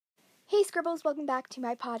Hey Scribbles, welcome back to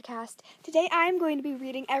my podcast. Today I'm going to be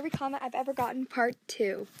reading Every Comment I've Ever Gotten Part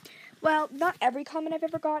 2. Well, not every comment I've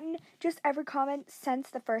ever gotten, just every comment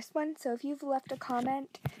since the first one. So if you've left a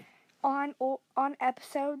comment on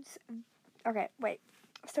episodes, okay, wait.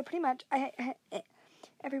 So pretty much,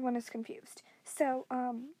 everyone is confused. So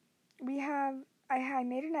I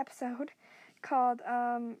made an episode called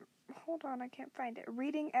hold on, I can't find it.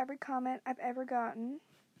 Reading Every Comment I've Ever Gotten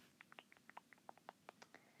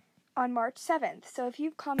on March 7th. So if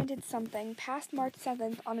you've commented something past March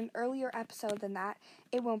 7th on an earlier episode than that,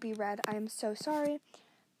 it won't be read. I am so sorry.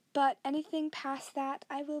 But anything past that,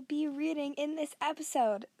 I will be reading in this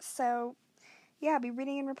episode. So, yeah, I'll be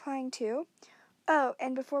reading and replying too. Oh,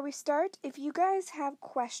 and before we start, if you guys have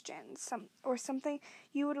questions or something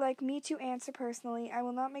you would like me to answer personally, I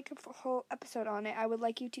will not make a whole episode on it. I would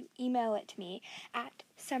like you to email it to me at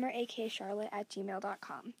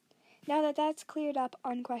summerakcharlotte@gmail.com. Now that that's cleared up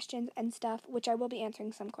on questions and stuff, which I will be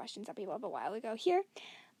answering some questions that people have a while ago here,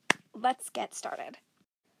 let's get started.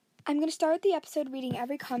 I'm going to start the episode reading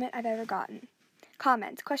every comment I've ever gotten.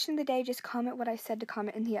 Comments. Question of the day, just comment what I said to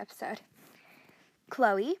comment in the episode.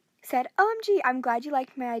 Chloe said, OMG, I'm glad you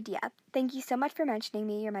liked my idea. Thank you so much for mentioning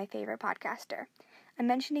me. You're my favorite podcaster. I'm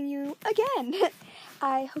mentioning you again.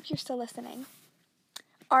 I hope you're still listening.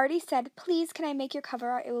 Artie said, please, can I make your cover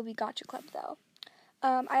art? It will be Gotcha Club, though.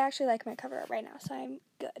 I actually like my cover art right now, so I'm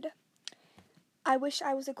good. I wish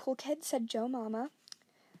I was a cool kid, said Joe Mama.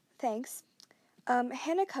 Thanks.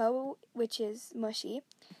 Hanako, which is Mushy,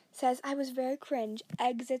 says, I was very cringe,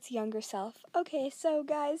 exits younger self. Okay, so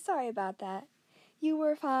guys, sorry about that. You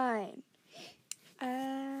were fine.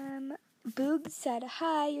 Boog said,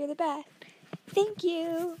 hi, you're the best. Thank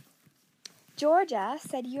you. Georgia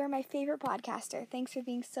said, you are my favorite podcaster. Thanks for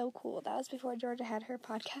being so cool. That was before Georgia had her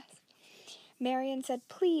podcast. Marion said,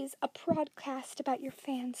 please, a podcast about your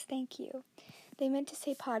fans, thank you. They meant to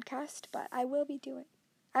say podcast, but I will be doing.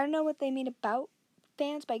 I don't know what they mean about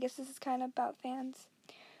fans, but I guess this is kind of about fans.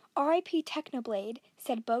 R.I.P. Technoblade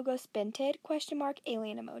said, Bogo Spinted, ?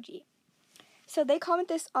 Alien emoji. So they commented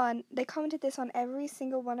this on every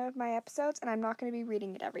single one of my episodes, and I'm not going to be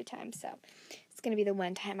reading it every time, so it's going to be the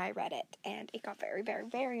one time I read it, and it got very, very,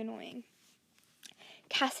 very annoying.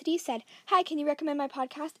 Cassidy said, hi, can you recommend my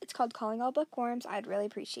podcast? It's called Calling All Bookworms. I'd really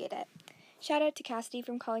appreciate it. Shout out to Cassidy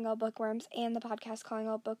from Calling All Bookworms and the podcast Calling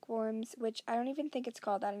All Bookworms, which I don't even think it's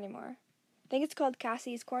called that anymore. I think it's called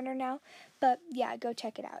Cassie's Corner now, but yeah, go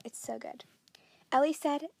check it out. It's so good. Ellie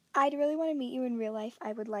said, I'd really want to meet you in real life.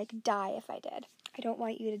 I would die if I did. I don't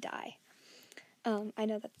want you to die. I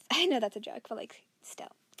know that's a joke, but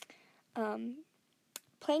still.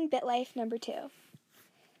 Playing BitLife number 2.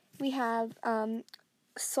 We have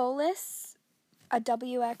Solus, a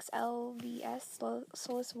WXLVS,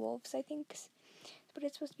 Solus Wolves, I think is what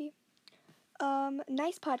it's supposed to be.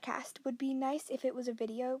 Nice podcast. Would be nice if it was a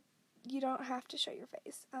video. You don't have to show your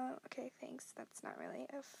face. Okay, thanks. That's not really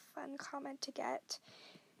a fun comment to get.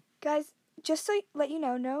 Guys, just so let you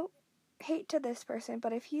know, no hate to this person,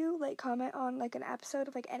 but if you comment on an episode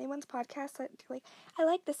of anyone's podcast I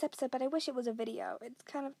like this episode, but I wish it was a video. It's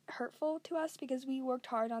kind of hurtful to us because we worked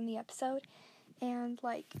hard on the episode. And,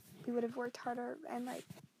 we would have worked harder, and,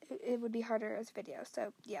 it would be harder as video.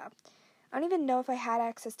 So, yeah. I don't even know if I had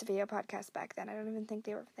access to video podcasts back then. I don't even think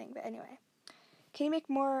they were a thing. But anyway. Can you make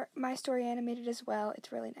more My Story animated as well?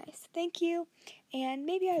 It's really nice. Thank you. And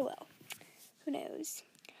maybe I will. Who knows?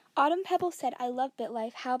 Autumn Pebble said, I love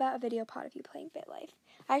BitLife. How about a video pod of you playing BitLife?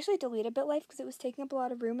 I actually deleted BitLife because it was taking up a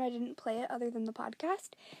lot of room and I didn't play it other than the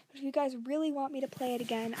podcast. But if you guys really want me to play it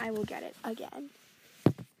again, I will get it again.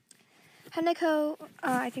 Hanako,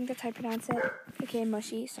 I think that's how I pronounce it. Okay,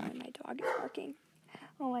 Mushy. Sorry, my dog is barking.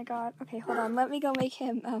 Oh my god. Okay, hold on. Let me go make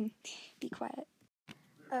him, be quiet.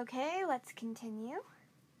 Okay, let's continue.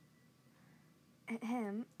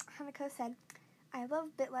 Hanako said, I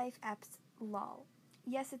love BitLife Eps, lol.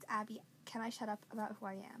 Yes, it's Abby. Can I shut up about who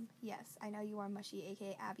I am? Yes, I know you are Mushy,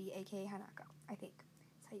 aka Abby, aka Hanako. I think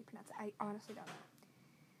that's how you pronounce it. I honestly don't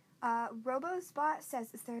know. RoboSpot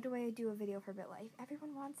says, is there a way to do a video for BitLife?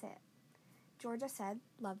 Everyone wants it. Georgia said,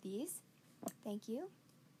 love these. Thank you.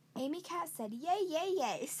 Amy Cat said, yay, yay,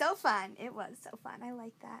 yay. So fun. It was so fun. I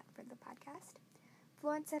like that for the podcast.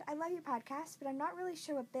 Florence said, I love your podcast, but I'm not really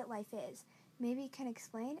sure what BitLife is. Maybe you can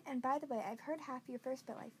explain? And by the way, I've heard half your first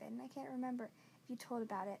BitLife vid, and I can't remember if you told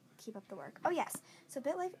about it. Keep up the work. Oh, yes. So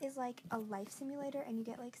BitLife is a life simulator, and you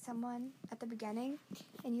get, someone at the beginning,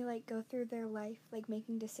 and you, go through their life,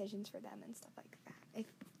 making decisions for them and stuff like that.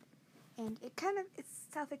 And it's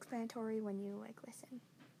self-explanatory when you, listen.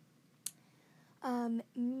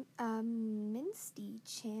 Minsty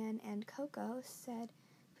Chan and Coco said,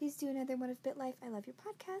 Please do another one of BitLife. I love your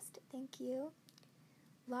podcast. Thank you.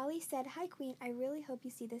 Lolly said, Hi, Queen. I really hope you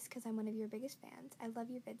see this because I'm one of your biggest fans. I love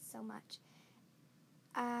your vids so much.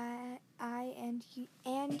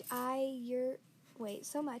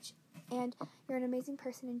 So much. And you're an amazing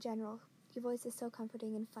person in general. Your voice is so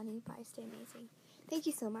comforting and funny. Bye. Stay amazing. Thank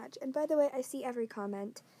you so much. And by the way, I see every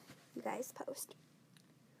comment you guys post,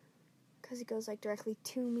 because it goes directly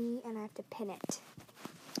to me and I have to pin it.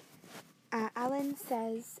 Alan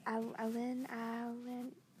says, Allyn,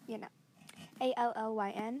 Allyn.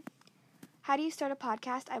 How do you start a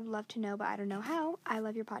podcast? I would love to know, but I don't know how. I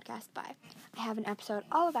love your podcast. Bye. I have an episode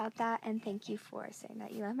all about that, and thank you for saying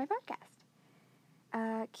that you love my podcast.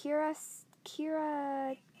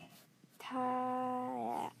 Kiara,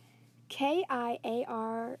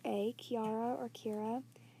 K-I-A-R-A, Kiara or Kira,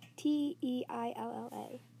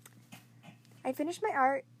 T-E-I-L-L-A. I finished my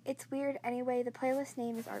art. It's weird. Anyway, the playlist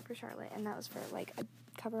name is Art for Charlotte, and that was for a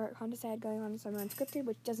cover art contest I had going on in Summer Unscripted,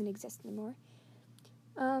 which doesn't exist anymore.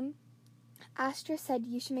 Astra said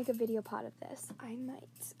you should make a video pod of this. I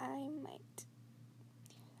might.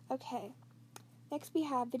 Okay. Next we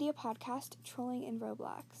have video podcast, trolling in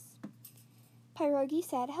Roblox. Pyrogi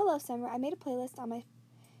said, Hello, Summer. I made a playlist on my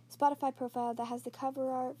Spotify profile that has the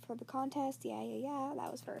cover art for the contest. Yeah.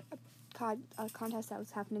 That was for a contest that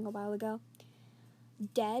was happening a while ago.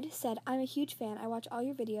 Dead said, I'm a huge fan. I watch all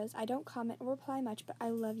your videos. I don't comment or reply much, but I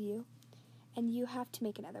love you. And you have to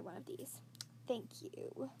make another one of these. Thank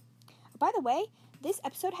you. By the way, this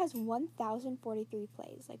episode has 1,043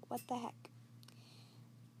 plays. What the heck?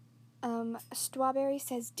 Strawberry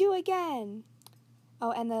says, do again.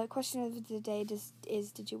 Oh, and the question of the day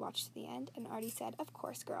is, did you watch to the end? And Artie said, of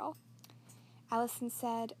course, girl. Allison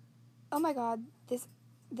said, oh my god, this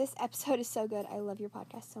episode is so good. I love your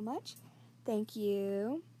podcast so much. Thank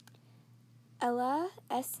you. Ella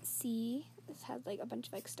SC, this has a bunch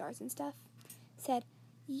of stars and stuff, said,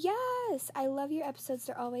 yes, I love your episodes.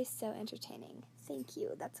 They're always so entertaining. Thank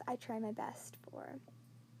you. I try my best for.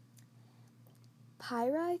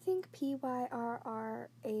 Pyra, I think, Pyrrrah,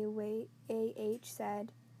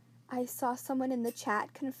 said, I saw someone in the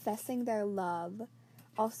chat confessing their love.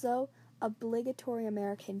 Also, obligatory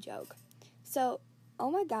American joke. So, oh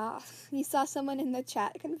my god, you saw someone in the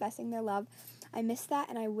chat confessing their love. I missed that,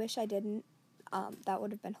 and I wish I didn't. That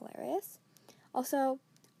would have been hilarious. Also,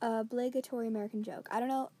 obligatory American joke. I don't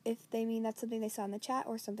know if they mean that's something they saw in the chat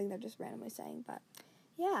or something they're just randomly saying, but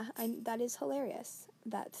yeah, that is hilarious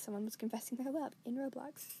that someone was confessing their love in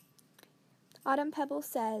Roblox. Autumn Pebble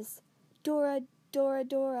says, Dora,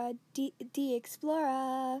 D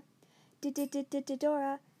Explorer,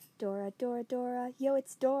 Dora, yo,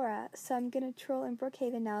 it's Dora, so I'm gonna troll in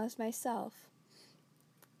Brookhaven now as myself.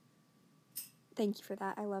 Thank you for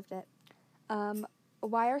that, I loved it.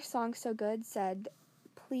 Why Are Songs So Good said,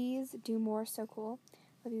 please do more, so cool.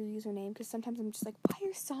 Love your username, because sometimes I'm just why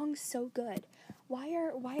are songs so good? Why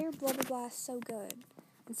are blah blah blah so good?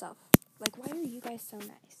 And stuff. Why are you guys so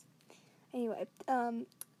nice? Anyway,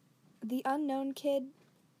 the unknown kid.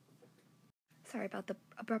 Sorry about the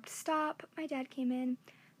abrupt stop. My dad came in.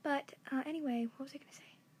 But, anyway, what was I going to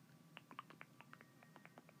say?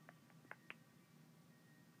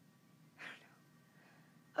 I don't know.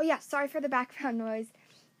 Oh, yeah, sorry for the background noise.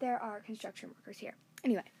 There are construction workers here.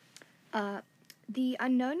 Anyway, the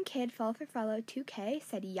unknown kid, follow 2K,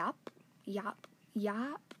 said yop,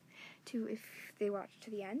 to if they watched to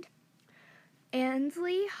the end.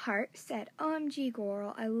 Ansley Hart said, OMG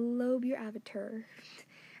girl, I love your avatar.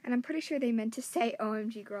 And I'm pretty sure they meant to say,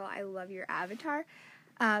 OMG girl, I love your avatar.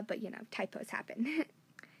 But, typos happen.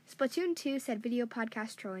 Splatoon 2 said, video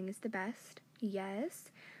podcast trolling is the best.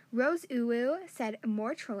 Yes. Rose Uwu said,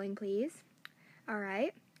 more trolling, please.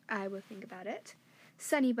 Alright, I will think about it.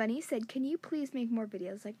 Sunny Bunny said, can you please make more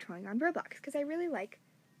videos like trolling on Roblox? Because I really like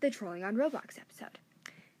the trolling on Roblox episode.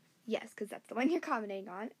 Yes, because that's the one you're commenting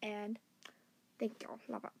on. And thank you.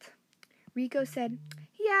 Love it. Rico said,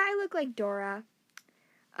 yeah, I look like Dora.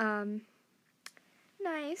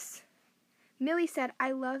 Nice. Millie said,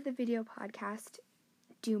 I love the video podcast.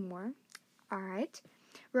 Do more. Alright.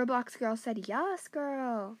 Roblox Girl said, yes,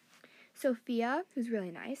 girl. Sophia, who's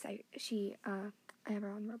really nice. I have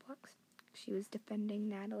her on Roblox. She was defending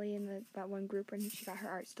Natalie in that one group when she got her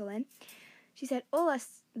art still in. She said, hola,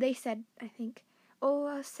 they said, I think,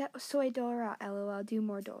 hola, soy Dora, lol, do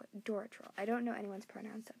more Dora troll. I don't know anyone's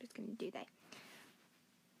pronouns, so I'm just going to do they.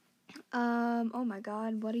 Oh my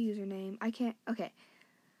god, what a username. I can't, okay.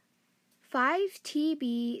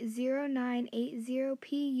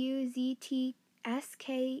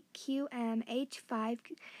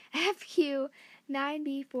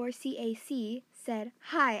 said,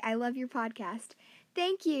 hi, I love your podcast.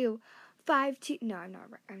 Thank you. 5-2. No, I'm not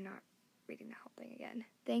reading the whole thing again.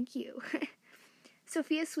 Thank you.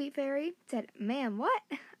 Sophia Sweet Fairy said, "Ma'am, what?"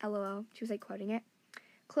 LOL. She was like quoting it.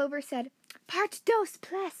 Clover said, "Part dos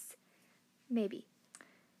plus." Maybe.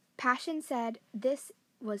 Passion said, "This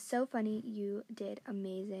was so funny. You did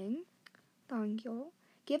amazing." Thank you.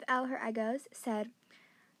 Give Elle her egos said,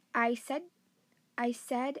 I said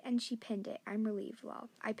and she pinned it. I'm relieved. Well,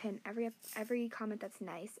 I pin every comment that's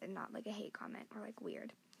nice and not like a hate comment or like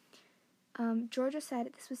weird. Georgia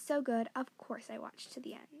said, "This was so good. Of course I watched to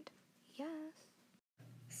the end." Yes.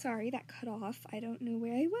 Sorry, that cut off. I don't know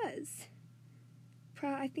where I was.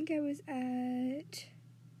 I think I was at...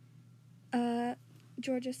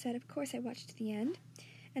 Georgia said, "Of course I watched to the end."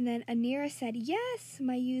 And then Anira said, "Yes,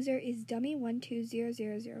 my user is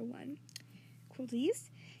dummy120001. Coolies.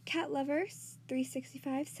 Cat Lover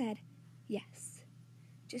 365 said, "Yes."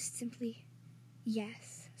 Just simply,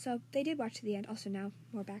 yes. So they did watch to the end. Also now,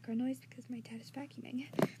 more background noise because my dad is vacuuming.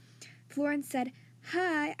 Florence said,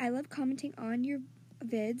 "Hi, I love commenting on your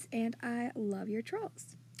vids and I love your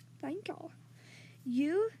trolls. Thank y'all."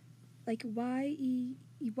 You, like YUE,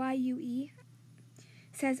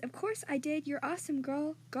 says, "Of course I did. You're awesome,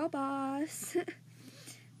 girl. Girl boss."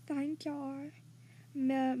 Thank y'all.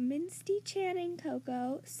 Minsty Channing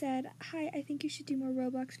Coco said, "Hi, I think you should do more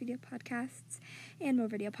Roblox video podcasts and more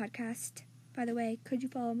video podcasts. By the way, could you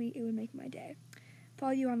follow me? It would make my day."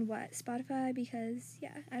 Follow you on what? Spotify? Because,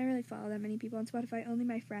 yeah, I don't really follow that many people on Spotify. Only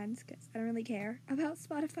my friends, because I don't really care about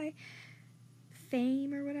Spotify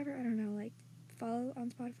fame or whatever. I don't know, like, follow on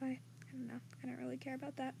Spotify. I don't know. I don't really care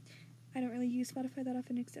about that. I don't really use Spotify that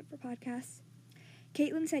often except for podcasts.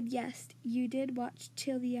 Caitlin said, "Yes, you did watch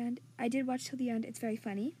till the end." I did watch till the end. It's very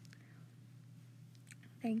funny.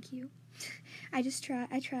 Thank you. I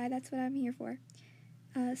try. That's what I'm here for.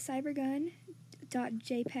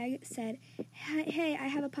 Cybergun.jpg said, "Hey, I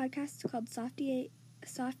have a podcast called Softy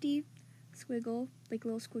Squiggle, like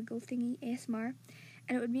little squiggle thingy, ASMR.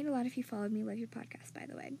 And it would mean a lot if you followed me. Love your podcast, by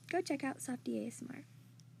the way. Go check out Softy ASMR."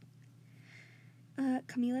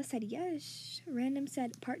 Camila said, "Yes." Random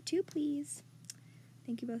said, "Part 2, please."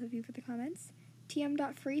 Thank you both of you for the comments.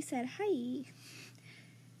 TM.free said, "Hi.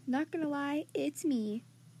 Not gonna lie, it's me."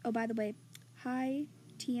 Oh, by the way, hi,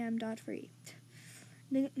 TM.free.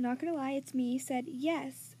 Not gonna lie, it's me, said,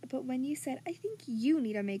 "Yes, but when you said, 'I think you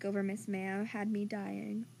need a makeover, Miss Mayo,' had me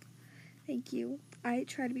dying." Thank you. I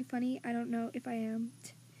try to be funny. I don't know if I am.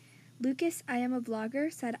 Lucas, I am a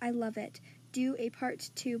vlogger, said, "I love it. Do a part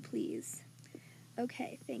 2, please."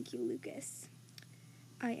 Okay, thank you, Lucas.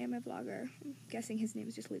 I am a vlogger. I'm guessing his name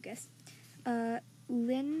is just Lucas.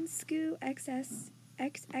 Linsku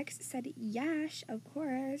XX said, "Yash, of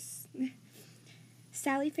course."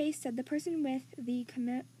 Sally Face said, "The person with the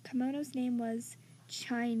kimono's name was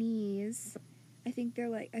Chinese." I think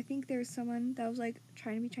there's someone that was like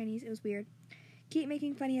trying to be Chinese. It was weird. "Keep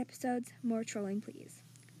making funny episodes. More trolling, please."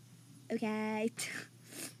 Okay.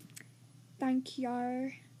 Thank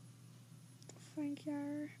you. I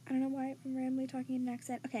don't know why I'm randomly talking in an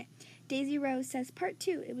accent. Okay. Daisy Rose says, "Part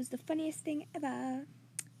 2. It was the funniest thing ever."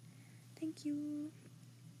 Thank you.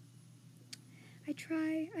 I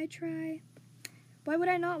try. "Why would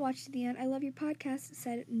I not watch to the end? I love your podcast,"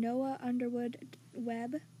 said Noah Underwood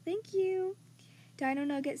Webb. Thank you. Dino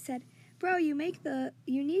Nugget said, "Bro, you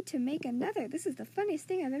need to make another. This is the funniest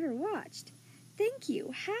thing I've ever watched." Thank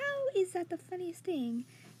you. How is that the funniest thing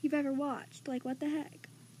you've ever watched? Like, what the heck?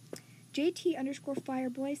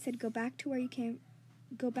 JT_Fireboy said, go back where you came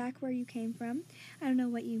from. I don't know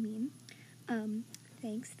what you mean.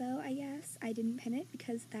 Thanks, though, I guess. I didn't pin it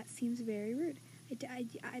because that seems very rude.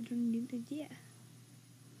 I don't know the idea.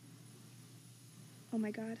 Oh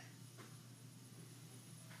my god.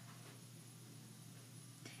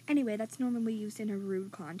 Anyway, that's normally used in a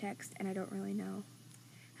rude context, and I don't really know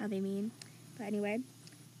how they mean. But anyway,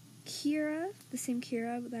 Kira, the same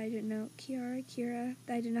Kira that I didn't know, Kira,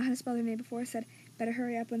 that I didn't know how to spell their name before, said, "Better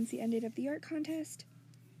hurry up, when's the end date of the art contest?"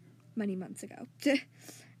 Many months ago.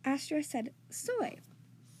 Astra said, "Soy."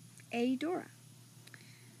 Dora.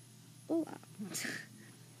 Hola.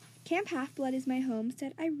 Camp Half-Blood is my home,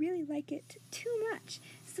 said, "I really like it too much.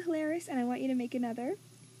 It's hilarious, and I want you to make another."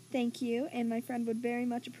 Thank you, and my friend would very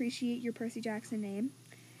much appreciate your Percy Jackson name.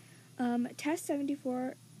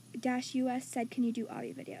 Test74-US said, "Can you do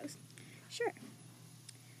audio videos?" Sure.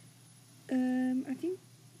 I think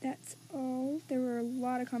that's all. There were a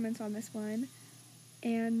lot of comments on this one,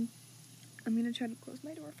 and I'm going to try to close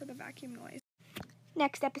my door for the vacuum noise.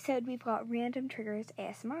 Next episode, we've got Random Triggers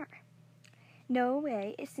ASMR. No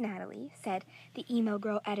way, it's Natalie, said, "The emo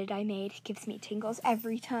girl edit I made gives me tingles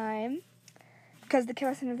every time." Because the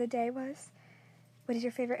question of the day was, What is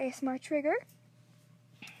your favorite ASMR trigger?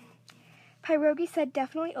 Pyrogi said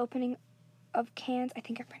definitely opening of cans. I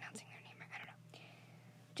think I'm pronouncing their name right. I don't know.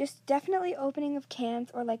 Just definitely opening of cans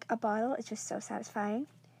or like a bottle is just so satisfying.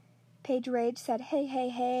 Paige Rage said,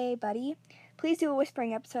 hey, buddy. Please do a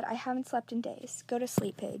whispering episode. I haven't slept in days. Go to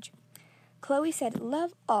sleep, Paige. Chloe said,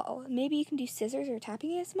 love all. Maybe you can do scissors or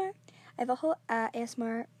tapping ASMR. I have a whole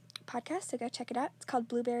ASMR podcast, so go check it out. It's called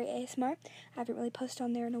Blueberry ASMR. I haven't really posted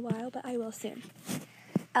on there in a while, but I will soon.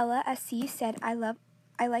 Ella SC said, I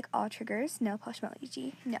like all triggers. No posh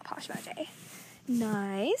emoji. No posh emoji.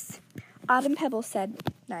 Nice. Autumn Pebble said,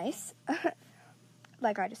 nice.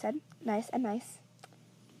 Like I just said, nice and nice.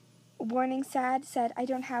 Warning Sad said, I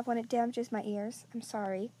don't have one. It damages my ears. I'm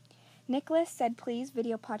sorry. Nicholas said, please,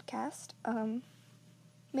 video podcast.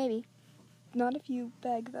 Maybe. Not if you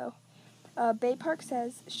beg, though. Bay Park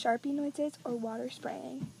says, Sharpie noises or water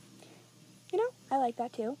spraying. You know, I like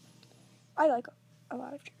that, too. I like a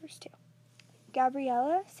lot of triggers, too.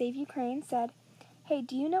 Gabriella, Save Ukraine, said, hey,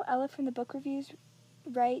 do you know Ella from the book reviews,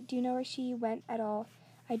 right? Do you know where she went at all?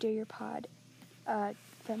 I do your pod,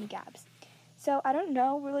 from Gabs. So, I don't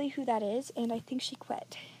know really who that is, and I think she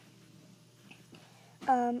quit.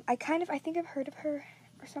 I think I've heard of her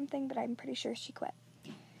or something, but I'm pretty sure she quit.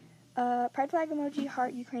 Pride flag emoji,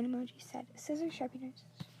 heart, Ukraine emoji said, scissors, Sharpie noises,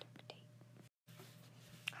 duct tape.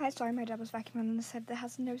 Hi, sorry, my dad was vacuuming on the set that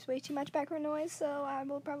has there's way too much background noise, so I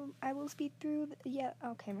will speed through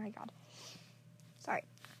okay, my god. Sorry.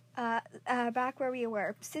 Back where we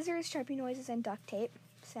were. Scissors, Sharpie noises, and duct tape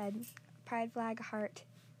said, pride flag, heart,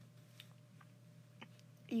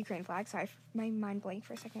 Ukraine flag. Sorry, my mind blanked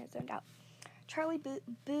for a second, it zoned out. Charlie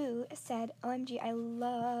Boo said, OMG, I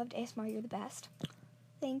loved ASMR, you're the best.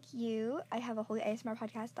 Thank you. I have a whole ASMR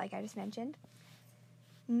podcast, like I just mentioned.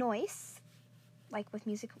 Noise, like with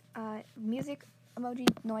music emoji,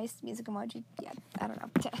 noise, music emoji, yeah, I don't know.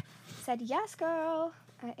 Said, yes, girl,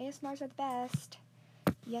 ASMRs are the best.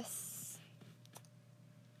 Yes,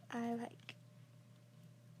 I like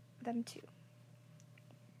them too.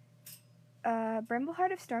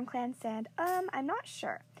 Brimbleheart of StormClan said, I'm not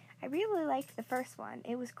sure. I really liked the first one.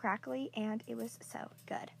 It was crackly and it was so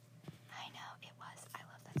good. I know, it was. I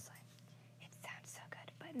love that slime. It sounds so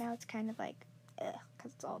good, but now it's kind of like, ugh,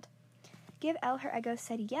 because it's old. Give Elle her Eggo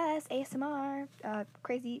said, yes, ASMR.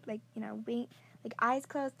 Crazy, like, wink, like eyes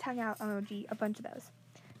closed, tongue out emoji, a bunch of those.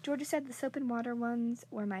 Georgia said the soap and water ones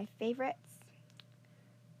were my favorites.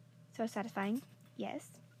 So satisfying.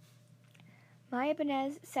 Yes. Maya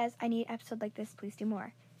Benez says, I need an episode like this. Please do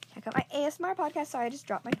more. Check out my ASMR podcast. Sorry, I just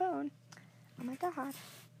dropped my phone. Oh my god.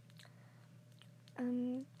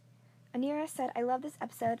 Anira said, I love this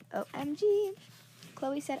episode. OMG.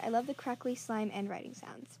 Chloe said, I love the crackly slime and writing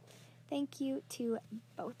sounds. Thank you to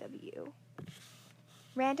both of you.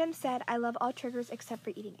 Random said, I love all triggers except for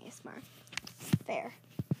eating ASMR. Fair.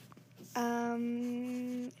 I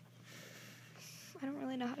don't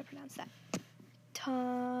really know how to pronounce that.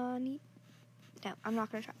 Tawny. No, I'm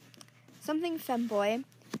not going to try. Something femboy.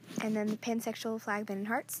 And then the pansexual flag been in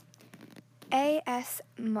hearts.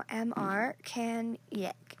 ASMR can,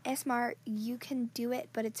 yeah. ASMR, you can do it,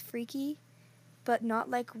 but it's freaky. But not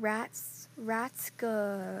like rats. Rats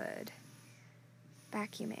good.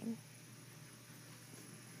 Vacuuming.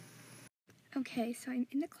 Okay, so I'm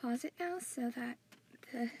in the closet now so that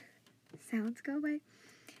the sounds go away.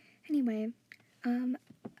 Anyway,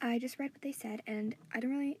 I just read what they said, and I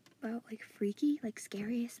don't really, like freaky, like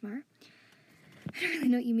scary ASMR. I don't really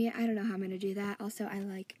know what you mean. I don't know how I'm going to do that. Also,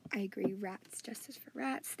 I agree, rats, justice for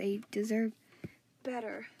rats. They deserve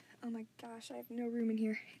better. Oh my gosh, I have no room in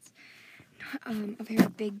here. It's not a very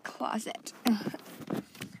big closet.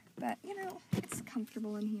 But, it's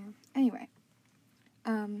comfortable in here. Anyway,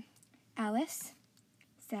 Alice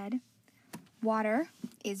said, water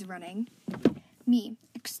is running. Me,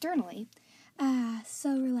 externally.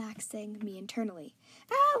 So relaxing. Me, internally.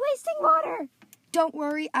 Wasting water! Don't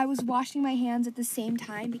worry, I was washing my hands at the same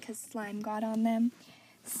time because slime got on them.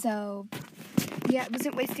 So, yeah, it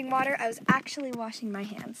wasn't wasting water. I was actually washing my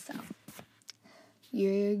hands, so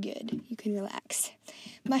you're good. You can relax.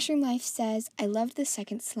 Mushroom Life says, I loved the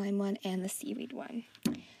second slime one and the seaweed one.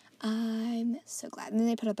 I'm so glad. And then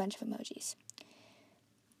they put a bunch of emojis.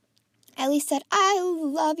 Ellie said, I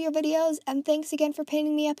love your videos, and thanks again for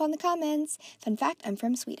pinning me up on the comments. Fun fact, I'm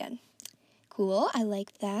from Sweden. Cool, I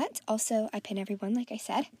like that. Also, I pin everyone, like I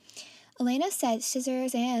said. Elena said,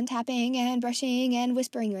 scissors and tapping and brushing and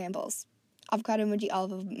whispering rambles. Avocado emoji,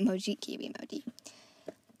 olive emoji, kiwi emoji.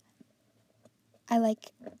 I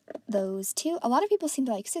like those too. A lot of people seem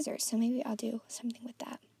to like scissors, so maybe I'll do something with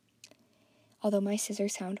that. Although my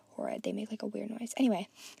scissors sound horrid. They make like a weird noise. Anyway,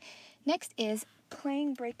 Next is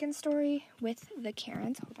playing Break-In Story with the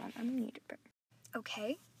Karens. Hold on, I'm gonna need a burp.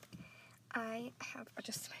 Okay. I have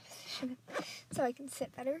adjusted my position so I can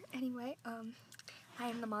sit better. Anyway, I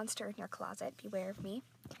am the monster in your closet. Beware of me.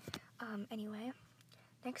 Anyway,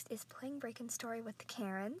 next is playing Break-In Story with the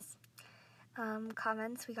Karens.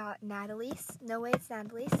 Comments, we got Natalie. No way it's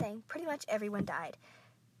Natalie saying pretty much everyone died.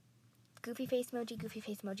 Goofy face emoji, goofy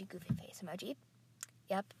face emoji, goofy face emoji.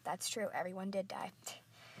 Yep, that's true. Everyone did die.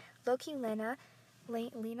 Lena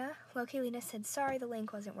said, sorry the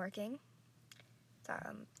link wasn't working.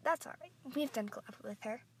 That's alright. We've done collab with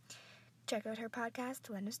her. Check out her podcast,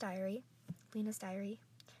 Lena's Diary.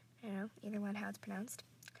 I don't know, either one how it's pronounced.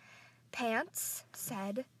 Pants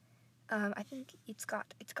said, I think it's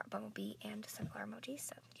got Bumblebee and sunflower emoji,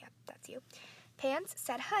 so yeah, that's you. Pants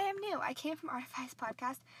said, hi, I'm new. I came from Artifice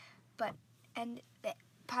Podcast,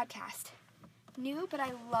 new, but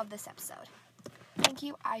I love this episode. Thank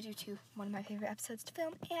you. I do too. One of my favorite episodes to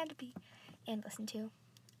film and listen to.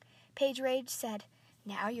 Paige Rage said,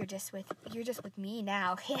 now you're just with me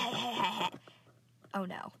now. Oh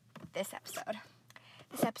no, this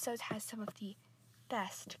episode has some of the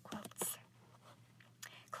best quotes.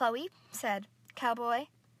 Chloe said, cowboy,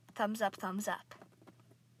 thumbs up, thumbs up.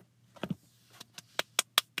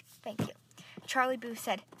 Thank you. Charlie Boo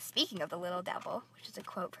said, speaking of the little devil, which is a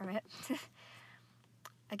quote from it.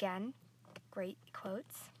 Again, great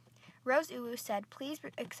quotes. Rose Uwu said, please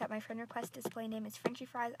accept my friend request. Display name is Frenchy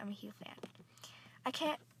Fries. I'm a huge fan. I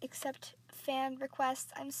can't accept fan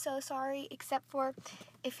requests. I'm so sorry, except for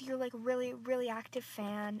if you're like really, really active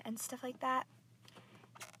fan and stuff like that.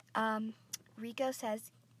 Rico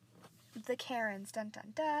says, the Karens. Dun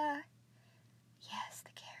dun da. Yes,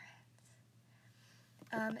 the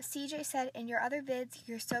Karens. CJ said, in your other vids,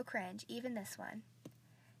 you're so cringe. Even this one.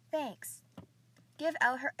 Thanks. Give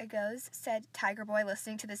El her a goes, said Tiger Boy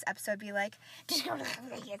listening to this episode be like,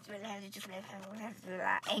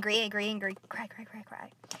 angry, cry.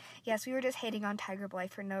 Yes, we were just hating on Tiger Boy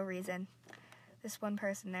for no reason. This one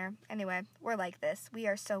person there. Anyway, we're like this. We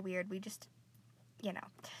are so weird. We just,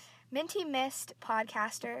 Minty Mist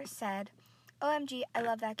Podcaster said, OMG, I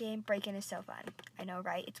love that game. Break-In is so fun. I know,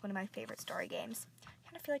 right? It's one of my favorite story games. I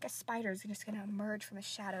kind of feel like a spider's just going to emerge from the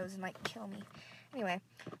shadows and, kill me. Anyway,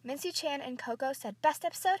 Mincy Chan and Coco said, best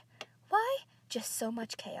episode? Why? Just so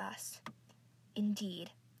much chaos.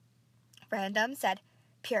 Indeed. Random said,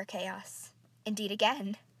 pure chaos. Indeed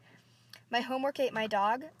again. My homework ate my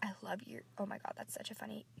dog. I love you. Oh my god, that's such a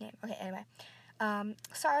funny name. Okay, anyway.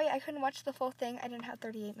 Sorry, I couldn't watch the full thing. I didn't have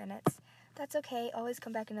 38 minutes. That's okay. Always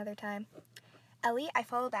come back another time. Ellie, I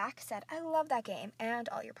follow back, said, I love that game and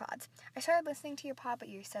all your pods. I started listening to your pod, but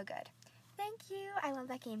you're so good. Thank you. I love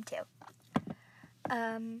that game too.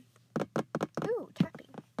 Tapping.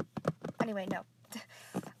 Anyway, no.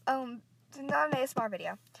 Not an ASMR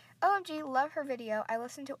video. OMG, love her video. I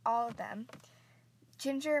listen to all of them.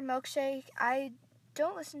 Ginger Milkshake, I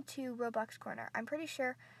don't listen to Robux Corner. I'm pretty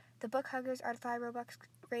sure the Book Huggers are 5 Robux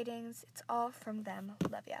ratings. It's all from them.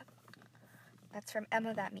 Love ya. That's from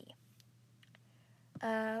Emma That Me.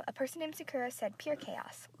 A person named Sakura said, pure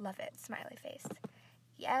chaos. Love it. Smiley face.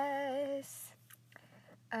 Yes.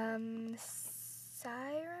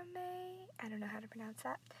 Sarah May, I don't know how to pronounce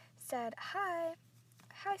that, said, hi.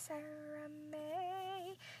 Hi, Sarah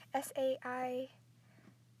May. Sairamae,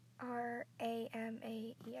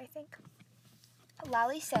 I think.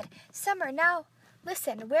 Lally said, Summer, now,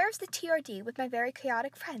 listen, where's the TRD with my very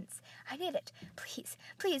chaotic friends? I need it. Please,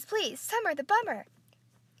 please, please, Summer the bummer.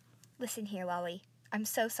 Listen here, Lolly. I'm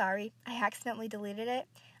so sorry. I accidentally deleted it.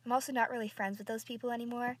 I'm also not really friends with those people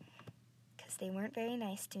anymore because they weren't very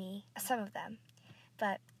nice to me. Some of them.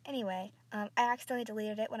 But anyway, I accidentally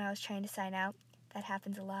deleted it when I was trying to sign out. That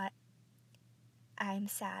happens a lot. I'm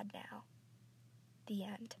sad now. The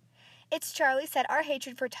end. It's Charlie said, our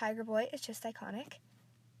hatred for Tiger Boy is just iconic.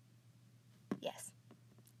 Yes,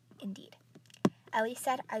 indeed. Ellie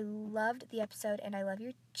said, I loved the episode and I love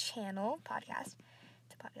your channel, podcast.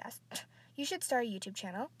 It's a podcast. You should start a YouTube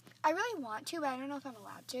channel. I really want to, but I don't know if I'm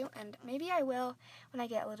allowed to, and maybe I will when I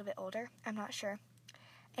get a little bit older. I'm not sure.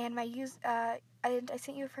 And I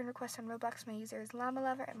sent you a friend request on Roblox. My user is Llama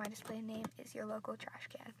Lover, and my display name is Your Local Trash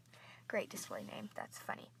Can. Great display name. That's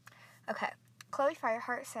funny. Okay. Chloe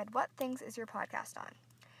Fireheart said, what things is your podcast on?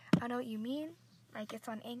 I don't know what you mean. It's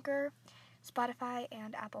on Anchor, Spotify,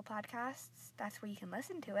 and Apple Podcasts. That's where you can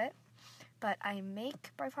listen to it. But I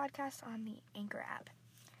make my podcast on the Anchor app.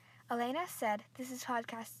 Elena said, this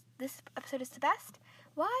episode is the best.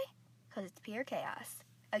 Why? Because it's pure chaos.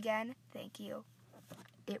 Again, thank you.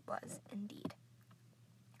 It was indeed.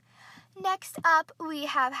 Next up, we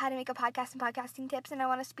have how to make a podcast and podcasting tips, and I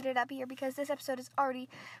want to speed it up here because this episode is already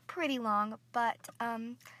pretty long, but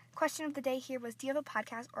question of the day here was, do you have a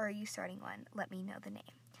podcast or are you starting one? Let me know the name.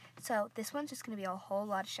 So this one's just going to be a whole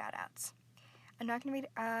lot of shout-outs. I'm not going to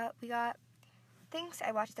read, we got things.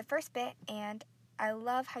 I watched the first bit, and I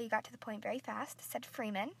love how you got to the point very fast, said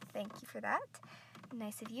Freeman. Thank you for that.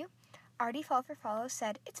 Nice of you. Artie Fall for Follow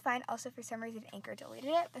said, it's fine. Also, for some reason, Anchor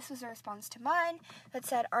deleted it. This was a response to mine that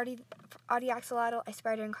said, Artie Axolotl, I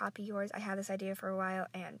swear I didn't copy yours. I had this idea for a while,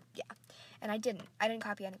 and yeah. And I didn't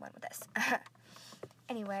copy anyone with this.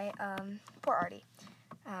 Anyway, poor Artie.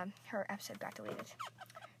 Her episode got deleted.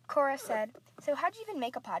 Cora said, so how'd you even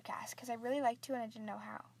make a podcast? Because I really like to and I didn't know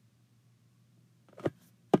how.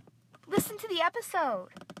 Listen to the episode.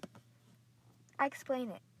 I explain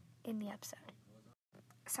it in the episode.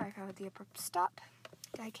 Sorry for the abrupt stop.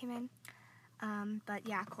 Guy came in. But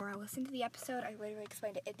yeah, Cora, listen to the episode. I literally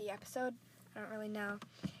explained it in the episode. I don't really know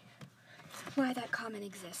why that comment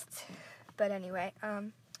exists. But anyway,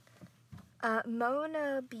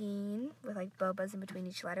 Mona Bean, with like bobas in between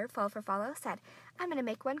each letter, Fall for Follow, said, I'm going to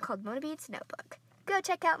make one called Mona Bean's Notebook. Go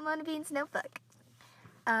check out Mona Bean's Notebook.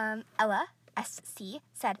 Ella SC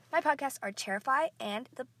said, my podcasts are Chairify and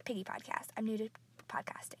the Piggy Podcast. I'm new to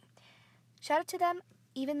podcasting. Shout out to them,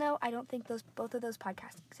 even though I don't think both of those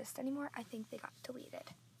podcasts exist anymore. I think they got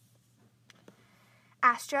deleted.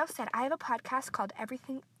 Astro said, I have a podcast called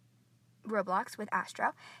Everything Roblox with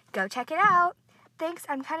Astro. Go check it out. Thanks,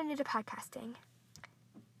 I'm kind of new to podcasting.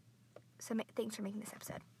 So thanks for making this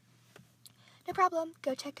episode. No problem.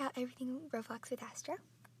 Go check out Everything Roblox with Astro.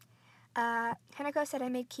 Hanako said I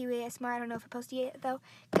made Kiwi ASMR. I don't know if I posted it, though.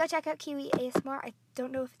 Go check out Kiwi ASMR. I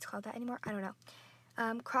don't know if it's called that anymore. I don't know.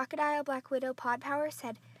 Crocodile Black Widow Pod Power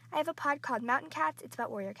said, I have a pod called Mountain Cats. It's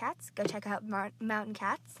about warrior cats. Go check out Mountain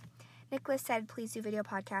Cats. Nicholas said, please do video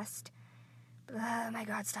podcast. Oh my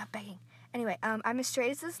god, stop begging. Anyway, I'm as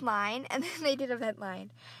straight as this line, and then they did a vent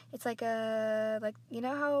line. It's like you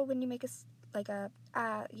know how when you make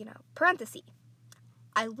parenthesis.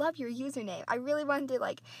 I love your username. I really wanted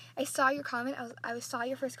to, I saw your comment. I saw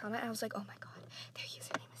your first comment, and I was like, oh my god, their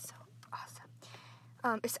username is so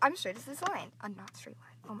awesome. I'm straight as this line. I'm not straight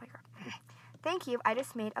line. Oh my god. Thank you. I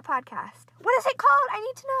just made a podcast. What is it called? I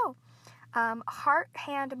need to know. Heart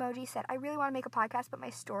hand emoji said, I really want to make a podcast, but my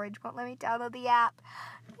storage won't let me download the app.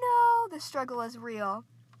 No, the struggle is real.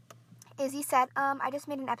 Izzy said, I just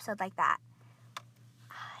made an episode like that.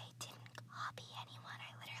 I didn't copy anyone.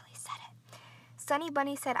 I literally said it. Sunny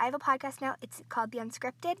Bunny said, I have a podcast now. It's called The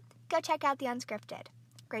Unscripted. Go check out The Unscripted.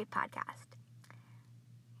 Great podcast.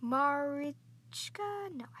 Marichka?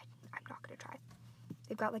 No, I'm not going to try.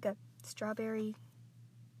 They've got a strawberry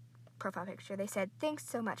profile picture. They said, thanks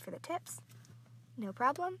so much for the tips. No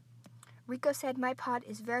problem. Rico said, my pod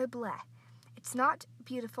is very bleh. It's not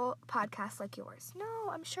beautiful podcast like yours.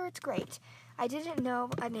 No, I'm sure it's great. I didn't know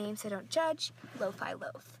a name, so don't judge. Lo-Fi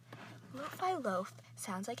Loaf. Lo-Fi Loaf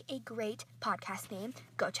sounds like a great podcast name.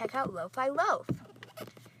 Go check out Lo-Fi Loaf.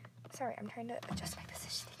 Sorry, I'm trying to adjust my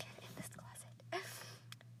position again in this closet.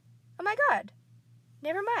 Oh my god.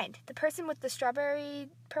 Never mind. The person with the strawberry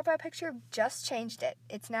profile picture just changed it.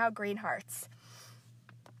 It's now green hearts.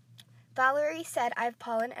 Valerie said, I have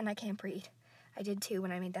pollen and I can't breathe. I did too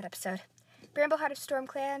when I made that episode. Brambleheart of Storm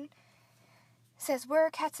Clan says, Warrior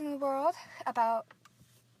Cats in the World, about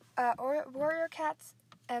Warrior Cats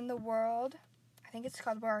and the World. I think it's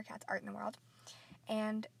called Warrior Cats Art in the World.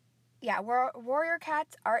 And yeah, Warrior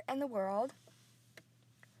Cats Art in the World.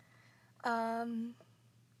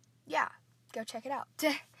 Yeah. Go check it out.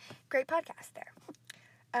 Great podcast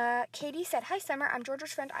there. Katie said, hi, Summer. I'm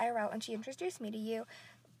Georgia's friend IRL, and she introduced me to you.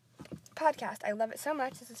 Podcast. I love it so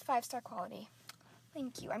much. This is 5-star quality.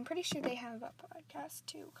 Thank you. I'm pretty sure they have a podcast,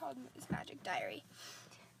 too, called Ms. Magic Diary.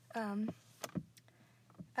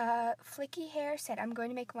 Flicky Hair said, I'm going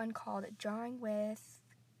to make one called Drawing with...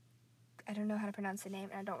 I don't know how to pronounce the name,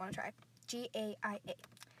 and I don't want to try. GAIA.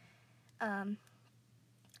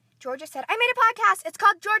 Georgia said, I made a podcast. It's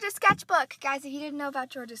called Georgia's Sketchbook. Guys, if you didn't know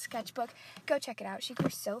about Georgia's Sketchbook, go check it out. She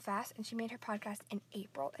grew so fast, and she made her podcast in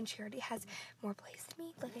April, and she already has more plays than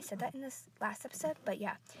me. Like I said that in this last episode, but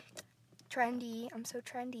yeah. Trendy. I'm so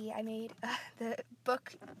trendy. I made the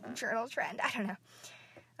book journal trend. I don't know.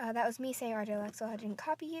 That was me saying, RJ Lexel, I didn't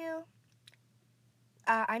copy you.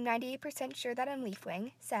 I'm 98% sure that I'm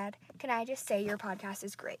Leafwing said, can I just say your podcast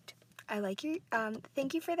is great? I like you.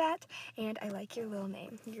 Thank you for that, and I like your little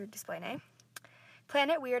name, your display name.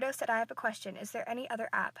 Planet Weirdo said, I have a question. Is there any other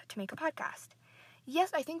app to make a podcast?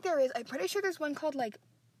 Yes, I think there is. I'm pretty sure there's one called, I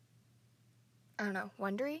don't know,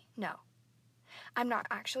 Wondery? No. I'm not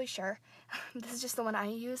actually sure. This is just the one I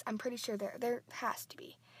use. I'm pretty sure there has to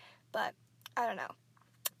be, but I don't know.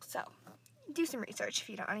 So, do some research if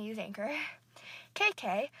you don't want to use Anchor.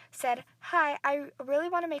 KK said, "Hi, I really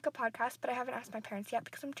want to make a podcast, but I haven't asked my parents yet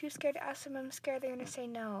because I'm too scared to ask them. I'm scared they're going to say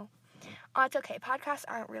no." Oh, it's okay. Podcasts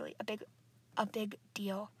aren't really a big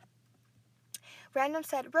deal. Random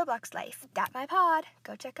said, "Roblox Life. Dat my pod.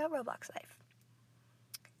 Go check out Roblox Life."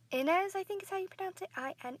 Inez, I think is how you pronounce it.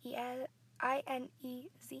 Inez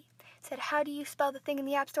said, "How do you spell the thing in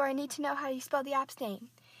the App Store? I need to know how you spell the app's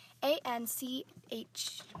name."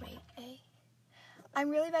 ANCH. Wait, A. I'm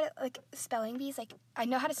really bad at spelling bees. I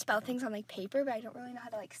know how to spell things on paper, but I don't really know how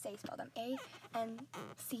to spell them.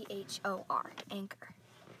 ANCHOR. Anchor.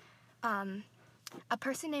 A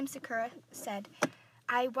person named Sakura said,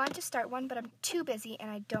 "I want to start one, but I'm too busy and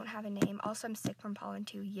I don't have a name. Also, I'm sick from pollen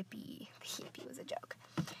too. Yippee." Yippee was a joke.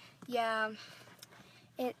 Yeah.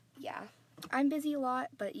 I'm busy a lot,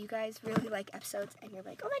 but you guys really like episodes, and you're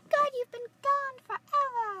like, "Oh my god, you've been gone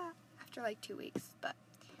forever!" After 2 weeks, but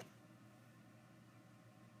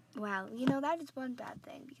wow, that is one bad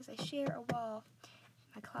thing, because I share a wall in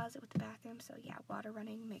my closet with the bathroom, so yeah, water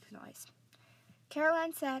running makes noise.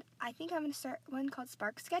 Caroline said, "I think I'm going to start one called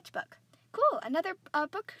Spark Sketchbook." Cool, another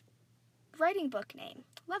writing book name.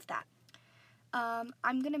 Love that.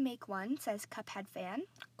 I'm going to make one, says Cuphead Fan.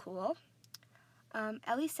 Cool.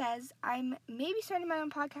 Ellie says, "I'm maybe starting my own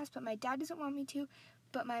podcast, but my dad doesn't want me to,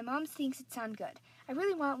 but my mom thinks it sounds good. I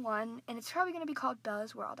really want one, and it's probably going to be called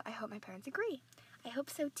Bella's World. I hope my parents agree." I hope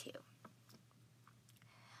so too.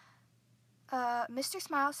 Mr.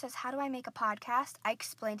 Smile says, "How do I make a podcast? I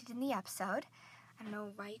explained it in the episode." I don't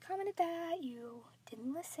know why you commented that. You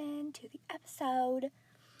didn't listen to the episode.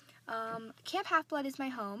 Camp Half-Blood is my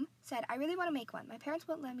home said, "I really want to make one. My parents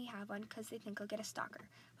won't let me have one because they think I'll get a stalker,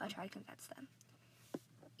 but I'll try to convince them."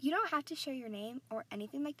 You don't have to share your name or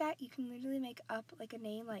anything like that. You can literally make up a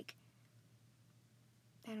name I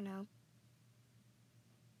don't know,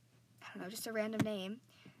 just a random name.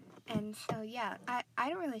 And so, yeah, I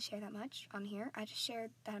don't really share that much on here. I just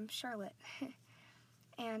shared that I'm Charlotte.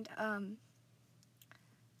 And,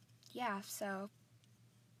 yeah, so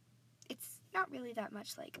it's not really that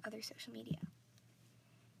much like other social media.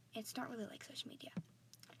 It's not really like social media.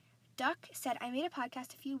 Duck said, "I made a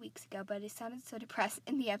podcast a few weeks ago, but it sounded so depressed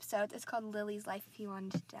in the episodes. It's called Lily's Life if you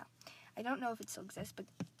wanted to know." I don't know if it still exists, but,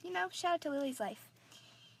 shout out to Lily's Life.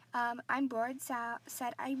 I'm bored,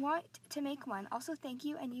 said, "I want to make one. Also, thank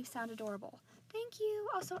you, and you sound adorable." Thank you.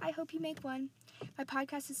 Also, I hope you make one. "My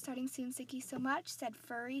podcast is starting soon. Thank you so much," said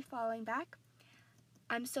Furry, following back.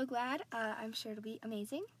 I'm so glad. I'm sure it'll be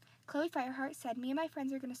amazing. Chloe Fireheart said, "Me and my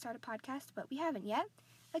friends are going to start a podcast, but we haven't yet."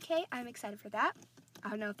 Okay, I'm excited for that. I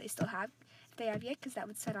don't know if they have yet, because that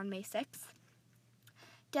would start on May 6th.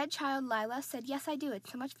 Dead Child Lila said, "Yes, I do. It's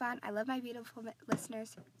so much fun. I love my beautiful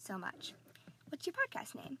listeners so much." What's your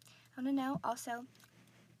podcast name? I want to know. Also,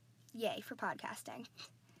 yay for podcasting.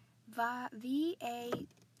 V-A-I-I-A.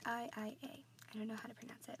 I don't know how to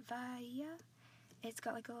pronounce it. Via. It's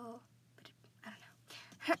got a little, I don't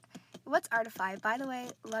know. What's Artify? By the way,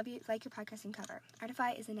 love you, like your podcasting cover.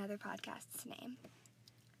 Artify is another podcast's name.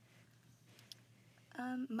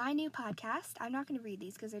 My new podcast. I'm not going to read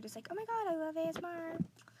these because they're just "Oh my god, I love ASMR.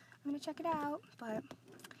 I'm going to check it out." But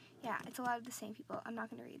yeah, it's a lot of the same people. I'm not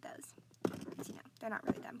going to read those. Because, they're not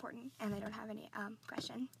really that important, and they don't have any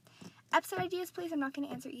question. Episode ideas, please. I'm not going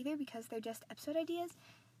to answer either because they're just episode ideas.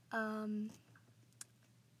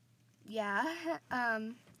 Yeah.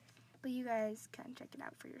 But you guys can check it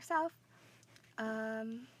out for yourself.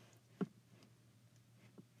 I'm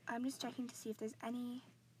just checking to see if there's any.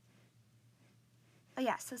 Oh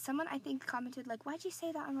yeah, so someone I think commented "Why'd you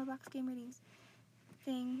say that on Roblox Game Readings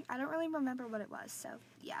thing?" I don't really remember what it was, so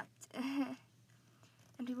yeah. And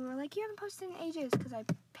people were like, "You haven't posted in ages," because I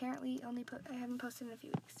apparently I haven't posted in a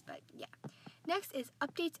few weeks, but yeah. Next is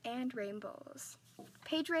Updates and Rainbows.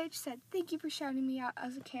 Paige Rage said, "Thank you for shouting me out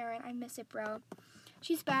as a Karen. I miss it, bro."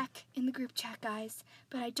 She's back in the group chat, guys,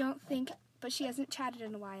 but she hasn't chatted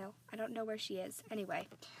in a while. I don't know where she is. Anyway,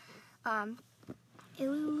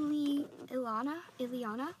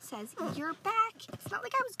 Ileana says, "You're back. It's not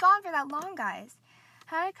like I was gone for that long, guys."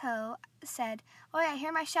 Hanako said, "Oh yeah,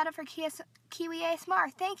 hear my shout out for Kiwi ASMR.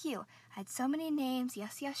 Thank you. I had so many names.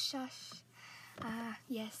 Yes, shush.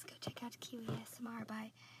 Yes, go check out Kiwi ASMR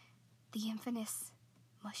by the infamous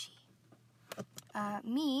Mushy.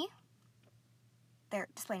 Me, their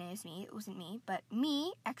display name is me. It wasn't me, but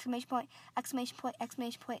me, exclamation point,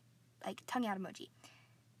 tongue out emoji.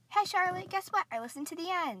 Hey, Charlotte, guess what? I listened to the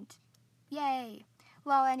end. Yay.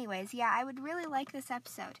 Well, anyways, yeah, I would really like this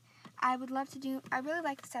episode. I really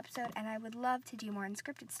like this episode, and I would love to do more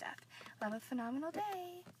unscripted stuff. Have a phenomenal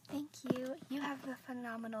day. Thank you. You have a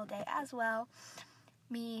phenomenal day as well.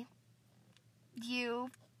 Me, you,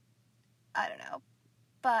 I don't know.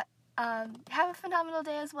 But have a phenomenal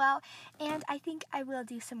day as well. And I think I will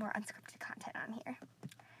do some more unscripted content on here.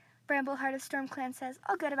 Brambleheart of StormClan says,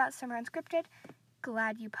 all good about Summer Unscripted.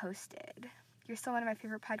 Glad you posted. You're still one of my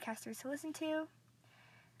favorite podcasters to listen to.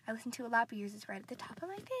 I listen to a lot, but yours is right at the top of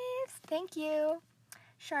my face. Thank you,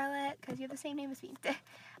 Charlotte, because you have the same name as me.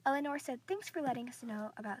 Eleanor said, thanks for letting us know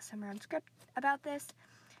about Summer Unscripted, about this.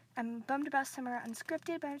 I'm bummed about Summer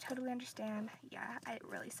Unscripted, but I totally understand. Yeah, it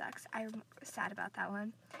really sucks. I'm sad about that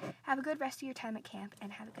one. Have a good rest of your time at camp,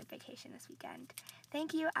 and have a good vacation this weekend.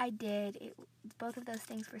 Thank you, I did. Both of those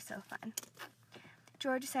things were so fun.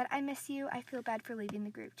 Georgia said, I miss you. I feel bad for leaving the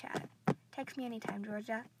group chat. Text me anytime,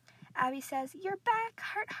 Georgia. Abby says, you're back,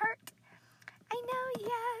 heart. I know,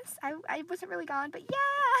 yes. I wasn't really gone, but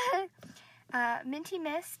yeah. Minty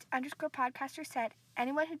Mist _podcaster said,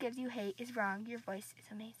 anyone who gives you hate is wrong. Your voice is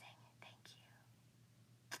amazing. Thank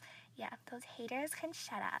you. Yeah, those haters can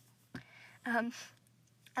shut up.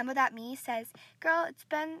 Emma That Me says, girl, it's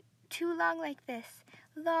been too long like this.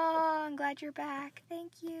 Glad you're back.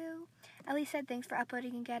 Thank you. Ellie said, thanks for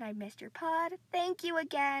uploading again. I missed your pod. Thank you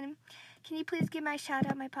again. Can you please give my shout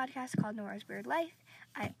out my podcast called Nora's Weird Life?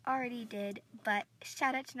 I already did, but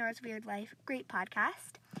shout out to Nora's Weird Life. Great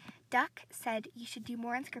podcast. Duck said you should do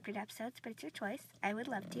more unscripted episodes, but it's your choice. I would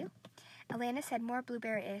love to. Alana said more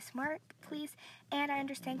Blueberry ASMR, please. And I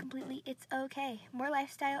understand completely. It's okay. More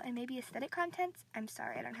lifestyle and maybe aesthetic contents. I'm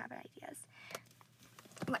sorry, I don't have ideas.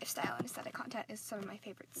 Lifestyle and aesthetic content is some of my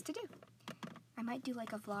favorites to do. I might do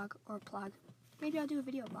like a vlog or a blog. Maybe I'll do a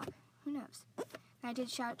video blog. Who knows? And I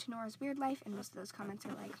did shout out to Nora's Weird Life, and most of those comments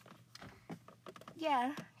are like,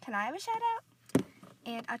 yeah, can I have a shout out?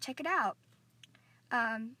 And I'll check it out.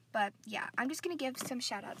 But yeah, I'm just going to give some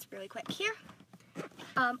shout outs really quick here.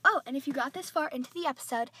 And if you got this far into the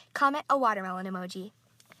episode, comment a watermelon emoji.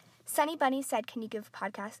 Sunny Bunny said, can you give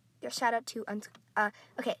a shout out to, I'm not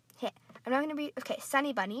going to read,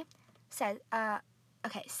 Sunny Bunny said,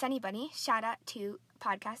 Sunny Bunny, shout out to a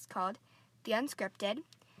podcast called The Unscripted.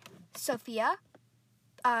 Sophia,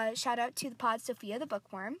 shout out to the pod Sophia the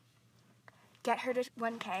Bookworm. Get her to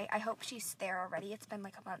 1K. I hope she's there already. It's been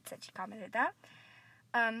like a month since she commented that.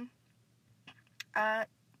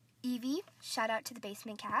 Evie, shout out to the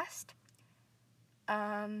Basement Cast.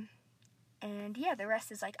 And yeah, the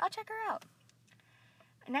rest is like, I'll check her out.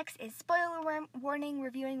 Next is spoiler warning,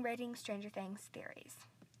 reviewing, rating Stranger Things theories.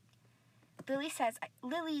 Lily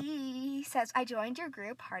says, I joined your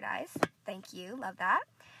group, Hard Eyes. Thank you, love that.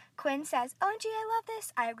 Quinn says, OMG, I love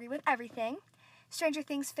this. I agree with everything. Stranger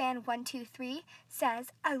Things fan 123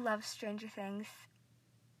 says, I love Stranger Things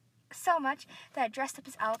so much that I dressed up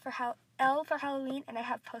as Elle for Halloween, and I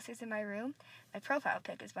have posters in my room. My profile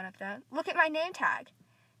pic is one of them. Look at my name tag.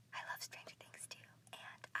 I love Stranger Things too.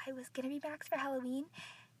 And I was gonna be Max for Halloween,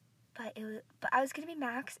 but I was gonna be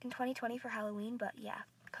Max in 2020 for Halloween, but yeah,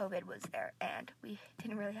 COVID was there, and we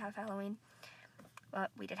didn't really have Halloween. Well,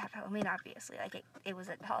 we did have Halloween, obviously. Like, it was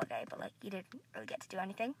a holiday, but, like, you didn't really get to do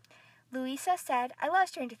anything. Louisa said, I love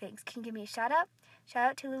Stranger Things. Can you give me a shout out? Shout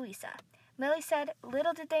out to Louisa. Millie said,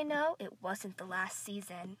 little did they know it wasn't the last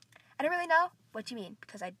season. I don't really know what you mean,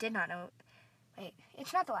 because I did not know. Wait,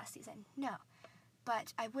 it's not the last season. No.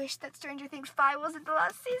 But I wish that Stranger Things 5 wasn't the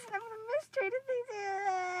last season. I'm going to miss Stranger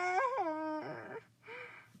Things.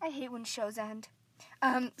 I hate when shows end.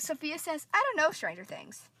 Sophia says, I don't know Stranger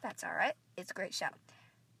Things. That's all right. It's a great show.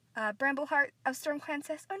 Brambleheart of StormClan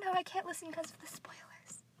says, oh no, I can't listen because of the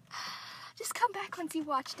spoilers. Just come back once you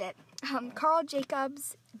watched it. Carl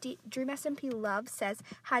Jacobs, Dream SMP Love says,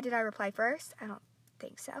 hi, did I reply first? I don't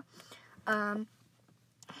think so.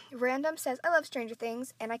 Random says, I love Stranger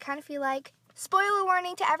Things, and I kind of feel like, spoiler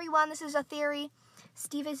warning to everyone, this is a theory.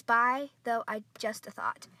 Steve is bi, though I just a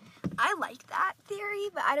thought. I like that theory,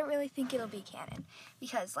 but I don't really think it'll be canon.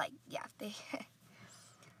 Because, like, yeah,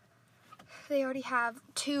 they already have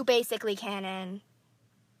 2 basically canon,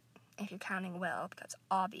 if you're counting Will, because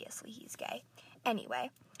obviously he's gay.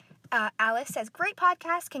 Anyway, Alice says, great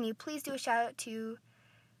podcast. Can you please do a shout out to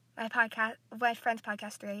my friend's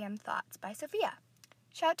podcast, 3am Thoughts by Sophia.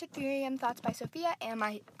 Shout out to 3am Thoughts by Sophia, and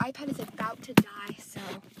my iPad is about to die, so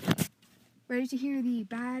ready to hear the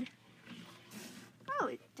bad... Oh,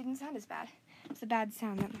 it didn't sound as bad. It's a bad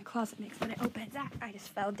sound that my closet makes when it opens. I just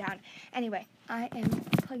fell down. Anyway, I am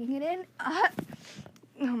plugging it in.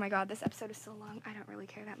 Oh my god, this episode is so long. I don't really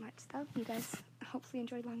care that much, though. You guys hopefully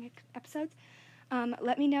enjoyed long episodes.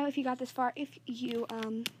 Let me know if you got this far. If you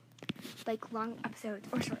like long episodes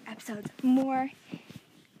or short episodes more.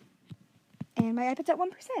 And my iPad's at 1%.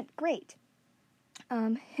 Great.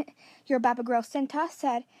 Your Baba Girl Cinta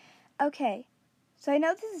said, okay, so I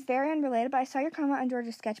know this is very unrelated, but I saw your comment on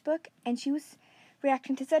Georgia's sketchbook, and she was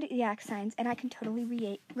reacting to zodiac signs, and I can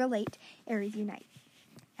totally relate. Aries unite.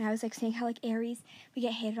 And I was like saying how like Aries, we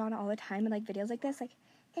get hated on all the time in like videos like this, like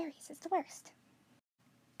Aries is the worst.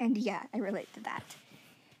 And yeah, I relate to that.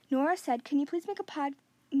 Nora said, can you please make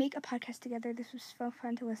a podcast together? This was so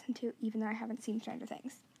fun to listen to, even though I haven't seen Stranger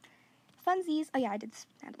Things. Funsies. Oh yeah, I did this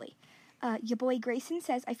with Natalie. Your boy Grayson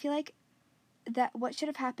says, I feel like that what should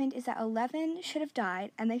have happened is that 11 should have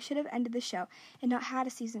died, and they should have ended the show and not had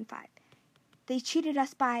a season 5. They cheated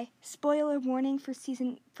us by, spoiler warning for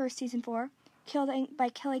season 4, by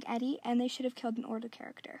killing Eddie, and they should have killed an older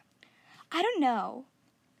character. I don't know.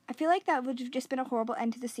 I feel like that would have just been a horrible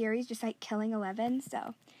end to the series, just like killing 11,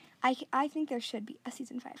 so I think there should be a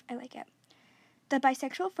season 5. I like it. The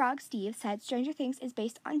bisexual frog Steve said Stranger Things is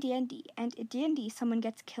based on D&D, and in D&D someone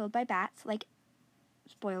gets killed by bats, like,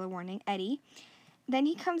 spoiler warning, Eddie. Then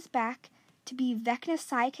he comes back to be Vecna's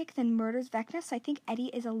sidekick, then murders Vecna, so I think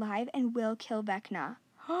Eddie is alive and will kill Vecna.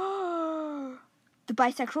 The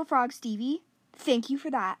bisexual frog Stevie, thank you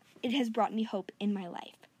for that. It has brought me hope in my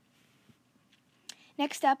life.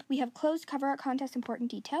 Next up, we have closed cover art contest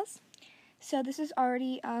important details. So this is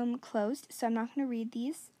already closed, so I'm not going to read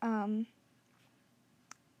these. I'm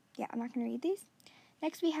not going to read these.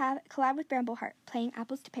 Next, we have collab with Brambleheart, playing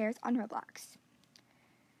apples to pears on Roblox.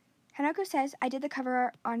 Hanako says, I did the cover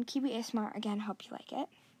art on Kiwi ASMR. Again, hope you like it.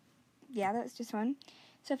 Yeah, that was just fun.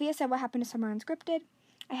 Sophia said, what happened to Summer Unscripted?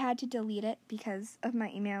 I had to delete it because of my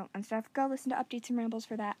email and stuff. Go listen to Updates and Rambles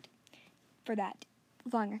for that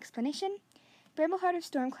long explanation. Brambleheart of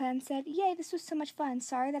StormClan said, yay, this was so much fun.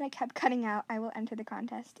 Sorry that I kept cutting out. I will enter the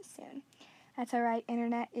contest soon. That's alright,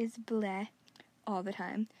 internet is bleh all the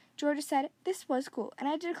time. Georgia said, this was cool, and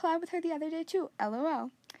I did a collab with her the other day too.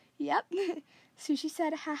 LOL. Yep. Sushi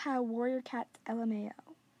said, haha, warrior cats LMAO.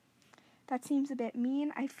 That seems a bit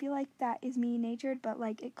mean. I feel like that is mean-natured, but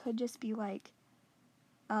like it could just be like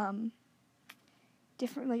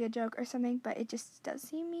different, like a joke or something, but it just does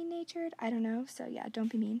seem mean-natured. I don't know, so yeah,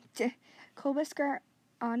 don't be mean. Cool Whisker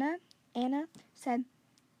Anna said,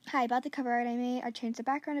 hi, about the cover art I made. I changed the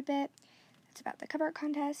background a bit. It's about the cover art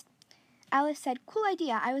contest. Alice said, cool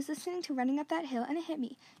idea. I was listening to Running Up That Hill and it hit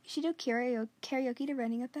me. You should do karaoke to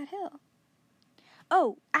Running Up That Hill.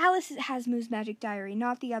 Oh, Alice has Moo's Magic Diary,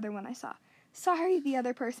 not the other one I saw. Sorry, the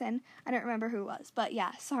other person. I don't remember who it was, but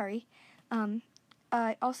yeah, sorry.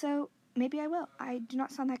 Also, maybe I will. I do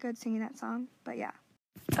not sound that good singing that song, but yeah.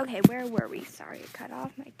 Okay, where were we? Sorry, it cut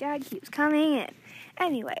off. My dad keeps coming in.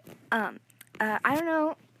 Anyway, I don't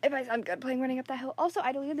know if I sound good playing Running Up That Hill. Also,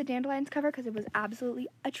 I deleted the Dandelions cover because it was absolutely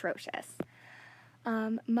atrocious.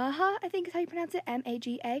 Maha, I think is how you pronounce it,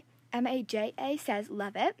 M-A-J-A says,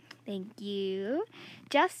 love it. Thank you.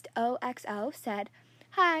 Just OXO said,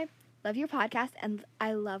 hi, love your podcast, and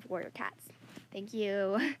I love Warrior Cats. Thank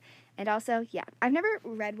you. And also, yeah, I've never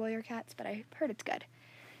read Warrior Cats, but I heard it's good.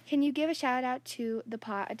 Can you give a shout out to the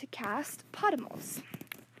podcast Podimals?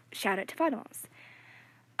 Shout out to Podimals.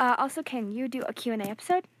 Also, can you do a Q&A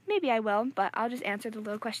episode? Maybe I will, but I'll just answer the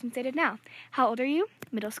little questions stated now. How old are you?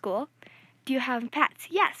 Middle school. Do you have pets?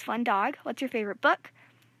 Yes. Fun dog. What's your favorite book?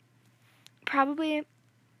 Probably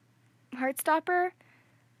Heartstopper.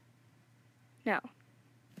 No.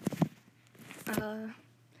 I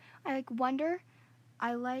like Wonder.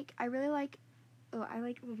 What's it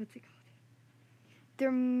called? The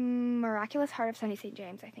Miraculous Heart of Sunny St.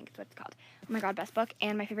 James, I think is what it's called. Oh my god, best book.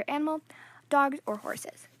 And my favorite animal, dogs or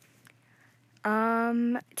horses.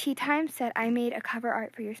 Tea Time said, I made a cover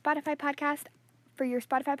art for your Spotify podcast.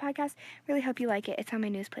 Really hope you like it. It's on my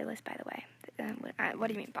news playlist, by the way. What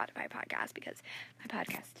do you mean Spotify podcast? Because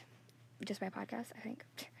my podcast, I think.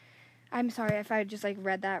 I'm sorry if I just,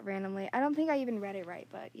 read that randomly. I don't think I even read it right,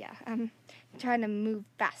 but, yeah. I'm trying to move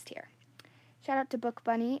fast here. Shout out to Book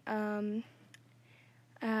Bunny. Elsa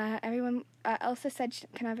said,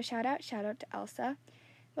 can I have a shout out? Shout out to Elsa.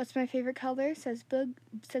 What's my favorite color? Says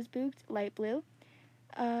Boogs, light blue.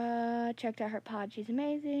 Checked out her pod. She's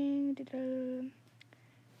amazing.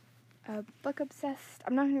 Book Obsessed.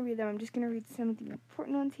 I'm not going to read them. I'm just going to read some of the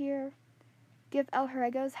important ones here. Give El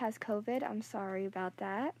Herregos has COVID. I'm sorry about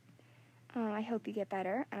that. I hope you get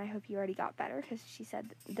better, and I hope you already got better, because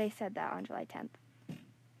they said that on July 10th.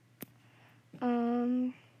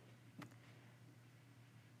 I'm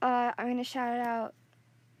going to shout out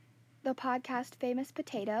the podcast Famous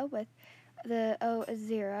Potato with the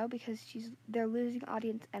O0 because they're losing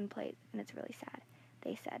audience and plays, and it's really sad.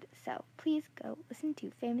 they said. So please go listen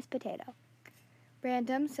to Famous Potato.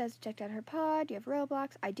 Random says, checked out her pod. You have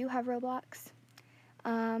Roblox. I do have Roblox.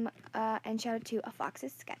 And shout out to A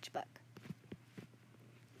Fox's Sketchbook.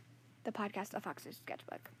 The podcast A Fox's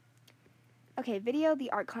Sketchbook. Okay, video,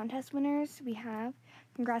 the art contest winners. We have,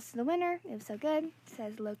 congrats to the winner. It was so good.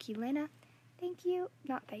 Says Loki Lena. Thank you.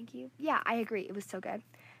 Not thank you. Yeah, I agree. It was so good.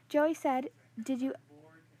 Joey said, did you...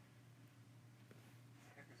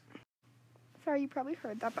 Sorry, you probably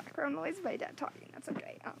heard that background noise of my dad talking. That's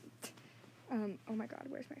okay. Oh my god,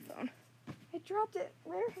 where's my phone? I dropped it.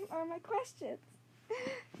 Where are my questions?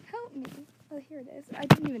 Help me. Oh, here it is. I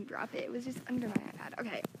didn't even drop it. It was just under my iPad.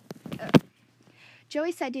 Okay.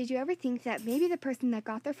 Joey said, did you ever think that maybe the person that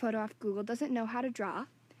got their photo off Google doesn't know how to draw?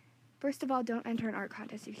 First of all, don't enter an art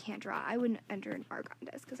contest if you can't draw. I wouldn't enter an art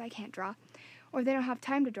contest because I can't draw. Or if they don't have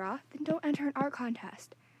time to draw, then don't enter an art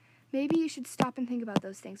contest. Maybe you should stop and think about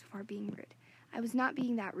those things before being rude. I was not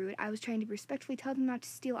being that rude. I was trying to respectfully tell them not to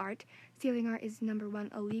steal art. Stealing art is, number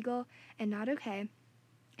 1, illegal and not okay.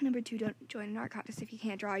 Number 2, don't join an art contest if you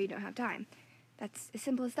can't draw or you don't have time. That's as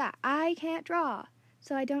simple as that. I can't draw,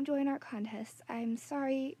 so I don't join art contests. I'm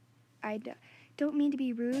sorry. I don't mean to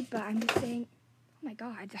be rude, but I'm just saying, oh my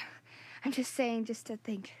god. I'm just saying just to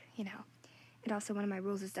think, you know. And also one of my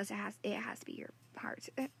rules is it has to be your heart.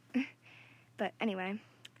 But anyway,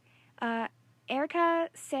 Erica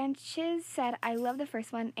Sanchez said, I love the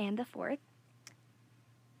first one and the fourth.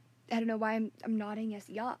 I don't know why I'm nodding yes.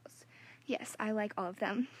 Yes, I like all of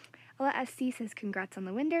them. Ella SC says, congrats on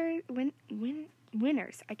the winners.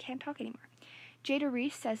 I can't talk anymore. Jada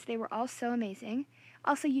Reese says, they were all so amazing.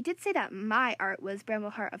 Also, you did say that my art was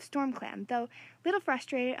Brambleheart of Stormclan, though little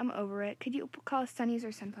frustrated, I'm over it. Could you call us Sunnies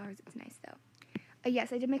or Sunflowers? It's nice, though.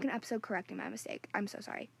 Yes, I did make an episode correcting my mistake. I'm so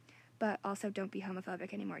sorry. But also, don't be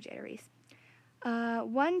homophobic anymore, Jada Reese.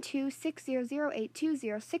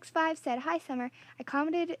 12600822065 said, hi, Summer. I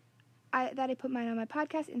commented that I put mine on my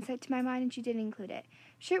podcast and sent it to my mind, and she didn't include it.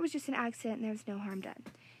 Sure, it was just an accident, and there was no harm done.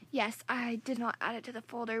 Yes, I did not add it to the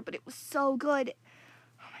folder, but it was so good.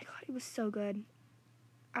 Oh my god, it was so good.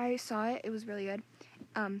 I saw it. It was really good.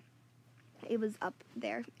 It was up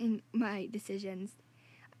there in my decisions.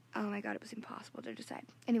 Oh my god, it was impossible to decide.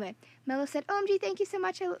 Anyway, Mello said, OMG, thank you so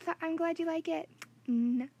much. I'm glad you like it.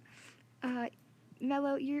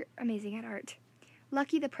 Mello, you're amazing at art.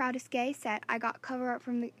 Lucky the Proudest Gay said, I got cover art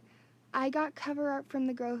from the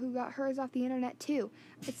girl who got hers off the internet too.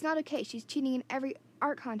 It's not okay. She's cheating in every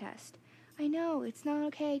art contest. I know, it's not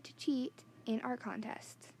okay to cheat in art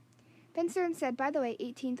contests. Ben Stern said, by the way,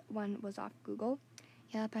 18th one was off Google.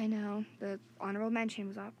 Yep, I know. The honorable mention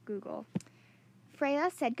was off Google. Freya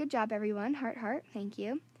said, good job, everyone. Heart, heart. Thank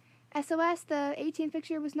you. SOS, the 18th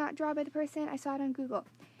picture was not drawn by the person. I saw it on Google.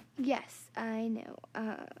 Yes, I know.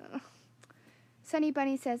 Sunny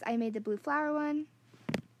Bunny says, I made the blue flower one.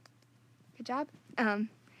 Good job.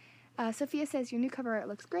 Sophia says, your new cover art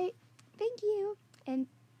looks great. Thank you. And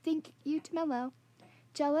thank you to Mello.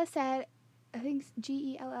 Jella said, I think it's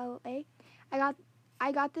Gella. I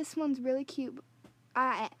got this one's really cute.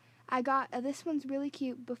 I got this one's really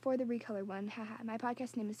cute before the recolor one. Haha. My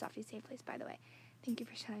podcast name is Softy Safe Place, by the way. Thank you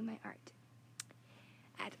for showing my art.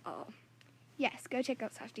 At all. Yes, go check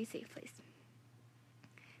out Softy Safe Place.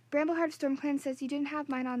 Brambleheart of Stormclan says you didn't have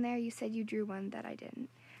mine on there. You said you drew one that I didn't.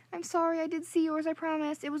 I'm sorry, I did see yours, I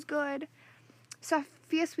promise. It was good.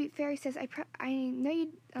 Sophia Sweet Fairy says, I know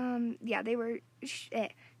you, yeah, they were,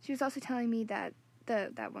 She was also telling me that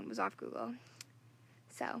that one was off Google.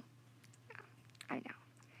 So, I know.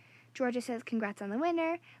 Georgia says, congrats on the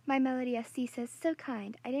winner. My Melody SC says, so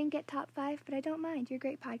kind. I didn't get top 5, but I don't mind. You're a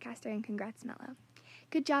great podcaster, and congrats, Mello.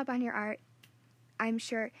 Good job on your art. I'm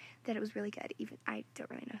sure that it was really good. Even I don't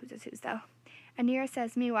really know who does whose, though. Anira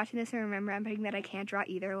says, me watching this and remembering that I can't draw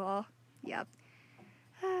either, lol. Yep.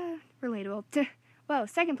 Relatable. Whoa,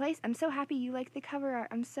 second place. I'm so happy you like the cover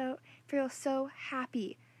art. Feel so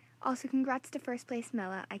happy. Also, congrats to first place,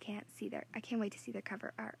 Mela. I can't wait to see their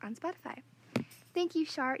cover art on Spotify. Thank you,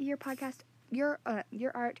 Shar. Your podcast, your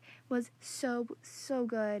art was so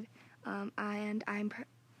good. And I'm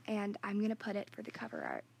gonna put it for the cover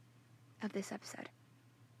art of this episode.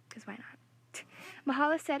 'Cause why not?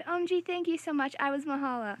 Mahala said, OMG, thank you so much. I was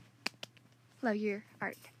Mahala. Love your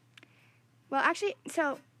art. Well, actually,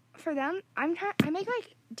 so for them, I make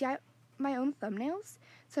my own thumbnails,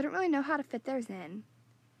 so I don't really know how to fit theirs in.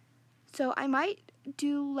 So I might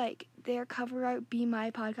do their cover art be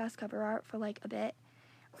my podcast cover art for a bit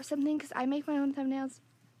or something, because I make my own thumbnails.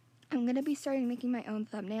 I'm gonna be starting making my own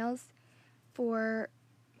thumbnails for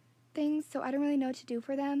things, so I don't really know what to do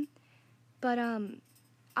for them, but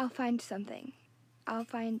I'll find something. I'll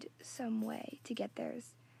find some way to get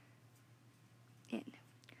theirs in.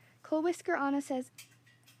 Cool Whisker Anna says,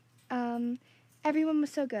 everyone was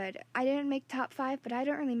so good. I didn't make top 5, but I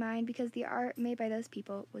don't really mind because the art made by those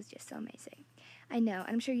people was just so amazing. I know, and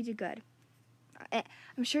I'm sure you did good.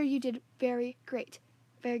 I'm sure you did very great.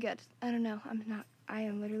 Very good. I don't know. I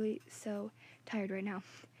am literally so tired right now.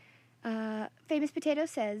 Famous Potato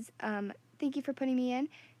says, thank you for putting me in.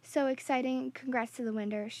 So exciting. Congrats to the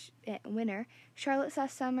winner. Charlotte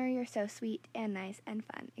Sauce Summer, you're so sweet and nice and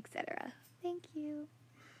fun, etc. Thank you.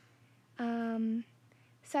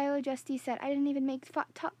 Silo Justy said, I didn't even make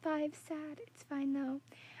top 5. Sad. It's fine, though.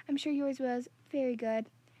 I'm sure yours was very good.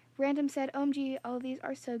 Random said, OMG, all of these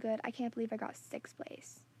are so good. I can't believe I got 6th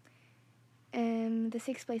place. The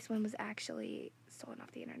 6th place one was actually stolen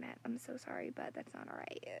off the internet. I'm so sorry, but that's not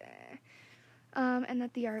alright. And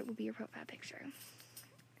that the art will be your profile picture.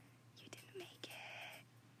 You didn't make it.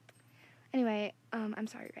 Anyway, I'm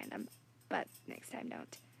sorry, Random, but next time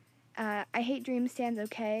don't. I Hate Dream Stands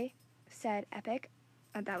Okay, said Epic.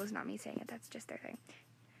 That was not me saying it, that's just their thing.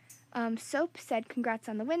 Soap said, congrats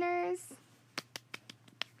on the winners.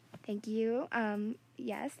 Thank you.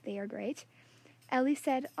 Yes, they are great. Ellie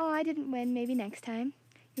said, oh, I didn't win, maybe next time.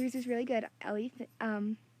 Yours was really good, Ellie.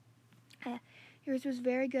 Yours was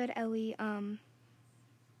very good, Ellie. I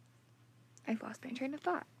lost my train of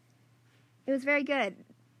thought. It was very good.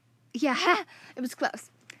 Yeah, it was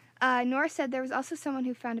close. Nora said there was also someone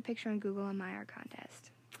who found a picture on Google in my art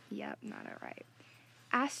contest. Yep, not alright.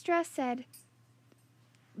 Astra said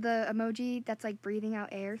the emoji that's like breathing out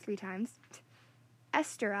air 3 times.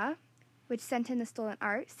 Estera, which sent in the stolen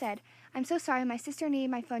art, said, I'm so sorry, my sister needed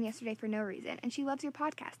my phone yesterday for no reason, and she loves your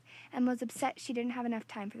podcast, and was upset she didn't have enough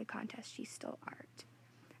time for the contest. She stole art.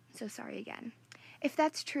 I'm so sorry again. If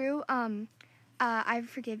that's true, I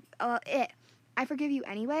forgive you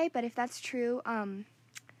anyway, but if that's true,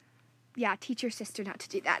 yeah, teach your sister not to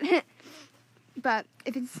do that. But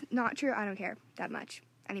if it's not true, I don't care that much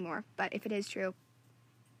anymore. But if it is true,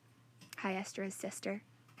 hi, Esther's sister.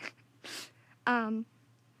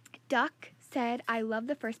 Duck said, I love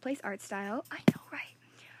the first place art style. I know, right?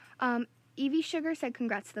 Evie Sugar said,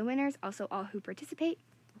 congrats to the winners, also all who participate.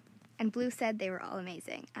 And Blue said they were all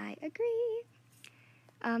amazing. I agree.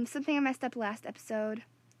 Something I messed up last episode.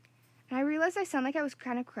 And I realized I sound like I was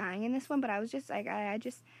kind of crying in this one, but I was just like, I had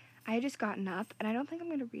just gotten up, and I don't think I'm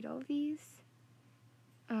going to read all of these.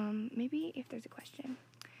 Maybe if there's a question.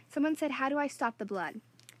 Someone said, how do I stop the blood?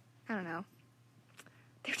 I don't know.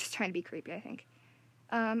 They're just trying to be creepy, I think.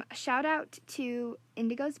 A shout out to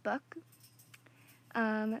Indigo's book.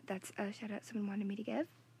 That's a shout out someone wanted me to give.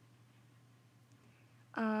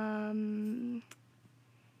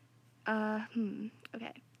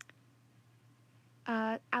 Okay.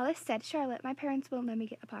 Alice said, Charlotte, my parents won't let me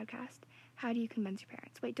get a podcast. How do you convince your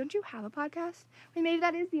parents? Wait, don't you have a podcast? Wait, maybe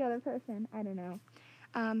that is the other person. I don't know.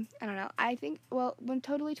 I don't know. I think, well, when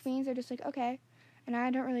Totally Tweens, they're just like, okay. And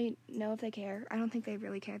I don't really know if they care. I don't think they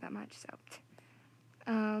really care that much, so.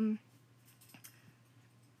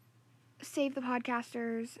 Save the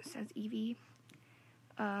podcasters, says Evie.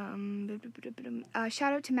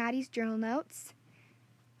 Shout out to Maddie's journal notes.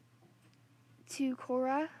 To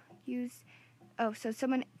Cora, so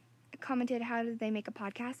someone commented, how did they make a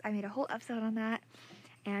podcast? I made a whole episode on that.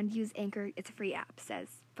 And use Anchor. It's a free app, says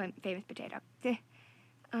Famous Potato.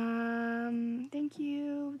 Thank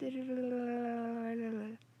you.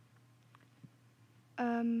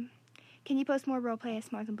 Can you post more roleplay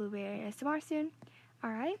ASMR than Blueberry ASMR soon?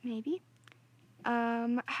 Alright, maybe.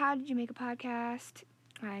 How did you make a podcast?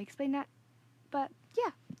 I explained that. But,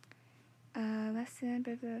 yeah.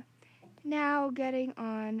 Now, getting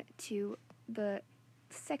on to the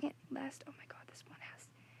second last. Oh my god,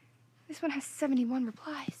 this one has 71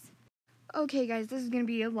 replies. Okay, guys, this is going to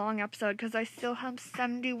be a long episode because I still have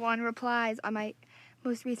 71 replies on my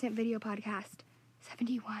most recent video podcast.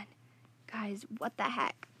 71. Guys, what the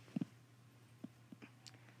heck?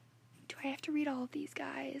 Do I have to read all of these,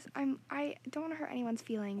 guys? I don't want to hurt anyone's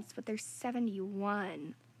feelings, but there's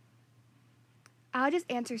 71. I'll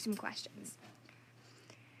just answer some questions.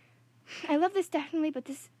 I love this definitely, but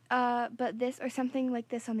this or something like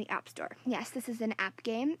this on the App Store. Yes, this is an app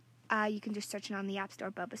game. You can just search it on the App Store,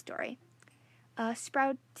 Bubba Story.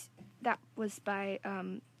 Sprout, that was by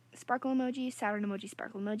Sparkle Emoji, Saturn Emoji,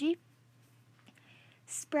 Sparkle Emoji.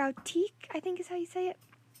 Sproutique, I think is how you say it,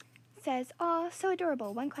 says, aw, so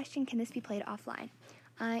adorable. One question, can this be played offline?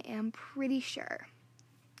 I am pretty sure.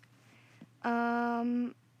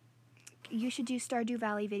 You should do Stardew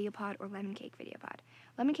Valley Video Pod or Lemon Cake Video Pod.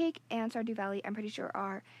 Lemon Cake and Stardew Valley, I'm pretty sure,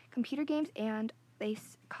 are computer games, and they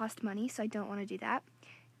cost money, so I don't want to do that.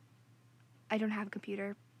 I don't have a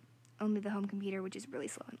computer, only the home computer, which is really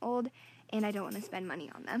slow and old, and I don't want to spend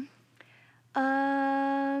money on them.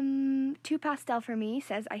 Too pastel for me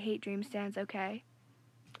says, I hate dream stands, okay.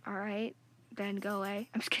 Alright, then go away.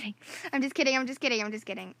 I'm just kidding. I'm just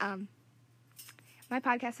kidding. My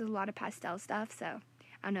podcast is a lot of pastel stuff, so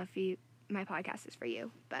I don't know if my podcast is for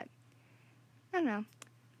you, but I don't know.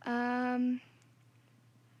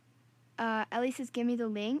 Ellie says, give me the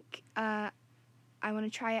link. I want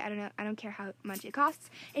to try it. I don't know. I don't care how much it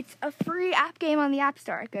costs. It's a free app game on the App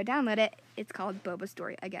Store. Go download it. It's called Boba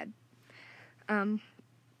Story again.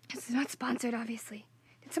 This is not sponsored, obviously.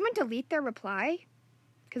 Did someone delete their reply?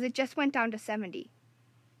 Because it just went down to 70.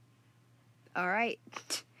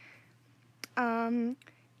 Alright.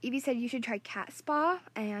 Evie said you should try Cat Spa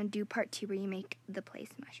and do part 2 where you make the place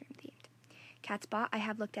mushroom themed. Cat Spa, I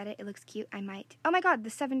have looked at it. It looks cute. I might. Oh my god,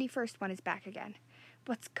 the 71st one is back again.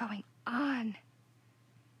 What's going on?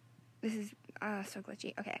 This is so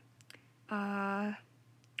glitchy. Okay. I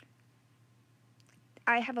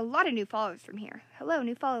have a lot of new followers from here. Hello,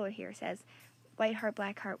 new follower here says, white heart,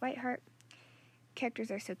 black heart, white heart. Characters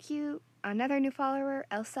are so cute. Another new follower,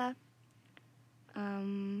 Elsa.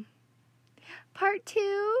 Part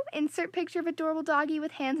 2, insert picture of adorable doggy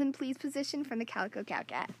with hands in please position from the Calico Cow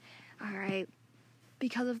Cat. Alright.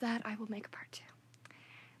 Because of that, I will make a part 2.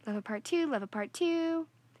 Love a part 2, love a part 2.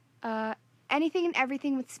 Anything and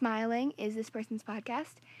Everything with Smiling is this person's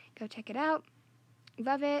podcast. Go check it out.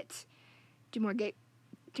 Love it. Do more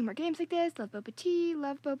games like this. Love Boba Tea.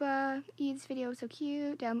 Love Boba. Eve's video, so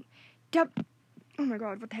cute. Oh my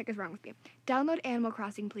god, what the heck is wrong with me? Download Animal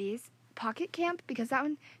Crossing, please. Pocket Camp, because that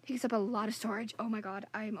one takes up a lot of storage. Oh my god,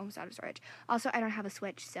 I am almost out of storage. Also, I don't have a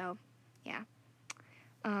Switch, so yeah.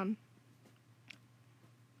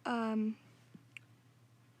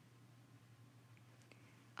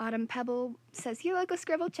 Autumn Pebble says, you like a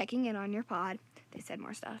scribble, checking in on your pod. They said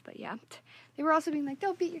more stuff, but yeah. They were also being like,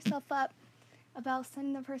 don't beat yourself up about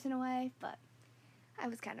sending the person away, but I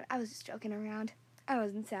was just joking around. I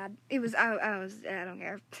wasn't sad. I don't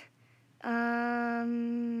care.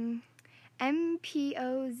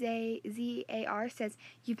 MPOZAR says,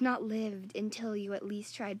 you've not lived until you at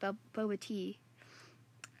least tried boba tea.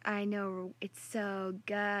 I know, it's so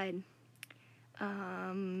good.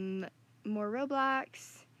 More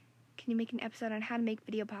Roblox. Can you make an episode on how to make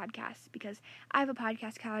video podcasts? Because I have a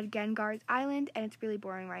podcast called Gengar's Island, and it's really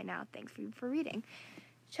boring right now. Thanks for reading.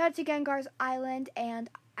 Shout out to Gengar's Island, and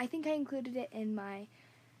I think I included it in my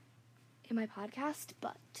podcast,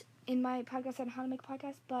 but in my podcast on how to make a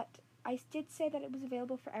podcast, but I did say that it was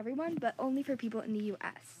available for everyone, but only for people in the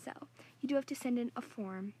U.S., so you do have to send in a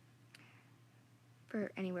form for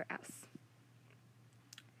anywhere else.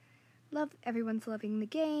 Everyone's loving the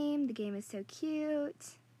game. The game is so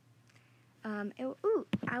cute.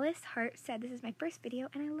 Alice Hart said, this is my first video,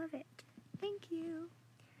 and I love it. Thank you.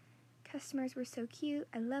 Customers were so cute.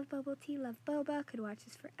 I love bubble tea, love boba. Could watch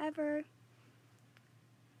this forever.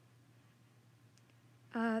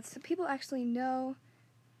 So people actually know.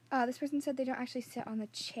 This person said they don't actually sit on the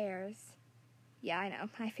chairs. Yeah, I know.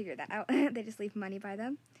 I figured that out. They just leave money by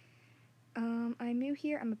them. I'm new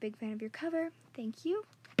here. I'm a big fan of your cover. Thank you.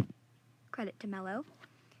 Credit to Mello.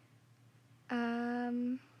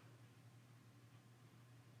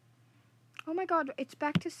 Oh my god, it's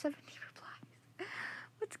back to 70 replies.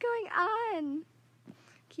 What's going on?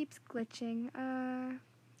 Keeps glitching.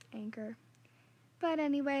 Anchor. But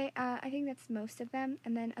anyway, I think that's most of them.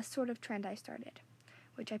 And then a sort of trend I started,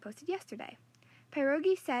 which I posted yesterday.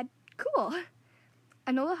 Pierogi said, cool.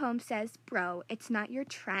 Anola Holmes says, bro, it's not your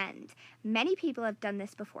trend. Many people have done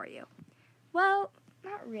this before you. Well,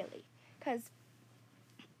 not really. Because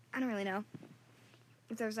I don't really know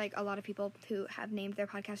if there's like a lot of people who have named their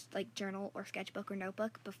podcast like journal or sketchbook or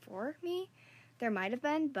notebook before me. There might have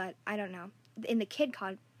been, but I don't know. In the kid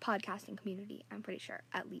podcasting community, I'm pretty sure,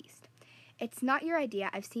 at least. It's not your idea.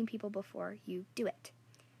 I've seen people before you do it.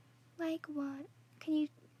 Like what? Can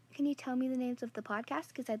you tell me the names of the podcasts?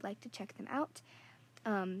 Because I'd like to check them out.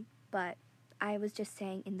 But I was just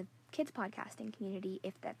saying in the kids podcasting community,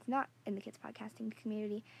 if that's not in the kids podcasting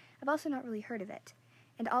community, I've also not really heard of it.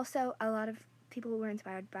 And also, a lot of people were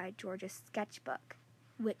inspired by George's sketchbook,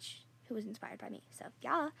 who was inspired by me. So,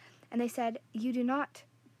 yeah. And they said, you do not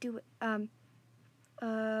do it.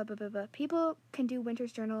 People can do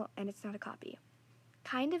Winter's Journal, and it's not a copy.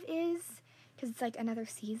 Kind of is, because it's like another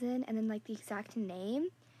season, and then like the exact name.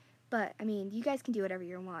 But, I mean, you guys can do whatever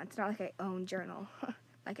you want. It's not like I own journal,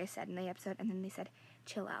 like I said in the episode. And then they said,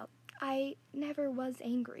 chill out. I never was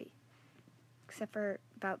angry, except for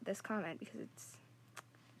about this comment, because it's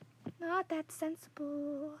not that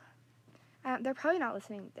sensible. They're probably not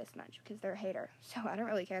listening this much because they're a hater, so I don't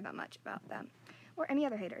really care that much about them or any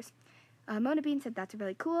other haters. Mona Bean said, that's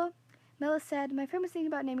really cool. Milla said, my friend was thinking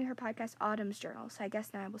about naming her podcast Autumn's Journal, so I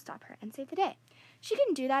guess now I will stop her and save the day. She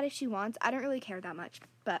can do that if she wants. I don't really care that much,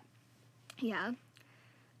 but yeah.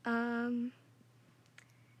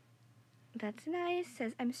 That's nice.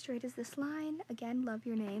 Says, I'm straight as this line. Again, love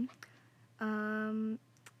your name.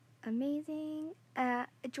 Amazing.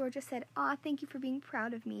 Georgia said, aw, thank you for being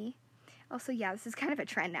proud of me. Also, yeah, this is kind of a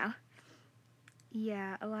trend now.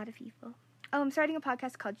 Yeah, a lot of people. Oh, I'm starting a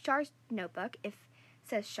podcast called Char's Notebook.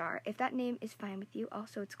 Says Char. If that name is fine with you.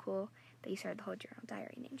 Also, it's cool that you started the whole journal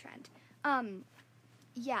diary name trend.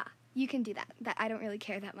 Yeah, you can do that. I don't really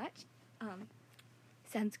care that much.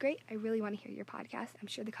 Sounds great. I really want to hear your podcast. I'm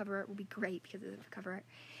sure the cover art will be great because of the cover art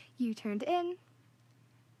you turned in.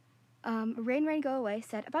 Rain Go Away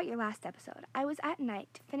said, about your last episode. I was at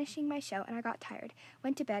night finishing my show and I got tired.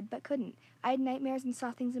 Went to bed but couldn't. I had nightmares and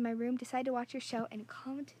saw things in my room. Decided to watch your show and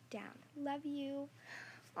calmed down. Love you.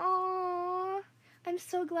 Aww. I'm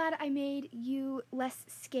so glad I made you less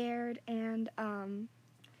scared and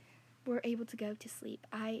were able to go to sleep.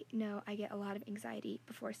 I know I get a lot of anxiety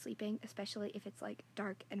before sleeping, especially if it's like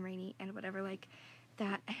dark and rainy and whatever like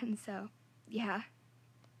that. And so, yeah.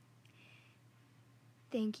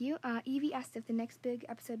 Thank you. Evie asked if the next big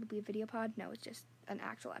episode would be a video pod. No, it's just an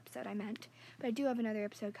actual episode I meant. But I do have another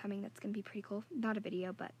episode coming that's going to be pretty cool. Not a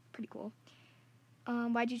video, but pretty cool.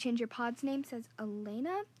 Why'd you change your pod's name? Says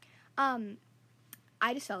Elena.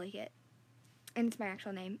 I just felt like it. And it's my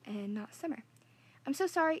actual name and not Summer. I'm so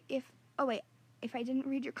sorry if I didn't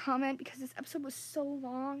read your comment because this episode was so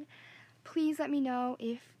long. Please let me know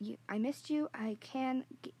if I missed you. I can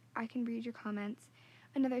read your comments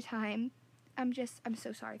another time. I'm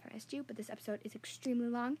so sorry if I missed you, but this episode is extremely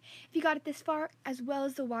long. If you got it this far, as well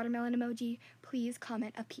as the watermelon emoji, please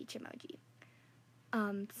comment a peach emoji.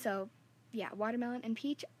 So, yeah, watermelon and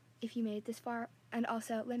peach if you made it this far. And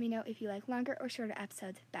also, let me know if you like longer or shorter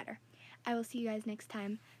episodes better. I will see you guys next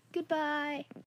time. Goodbye!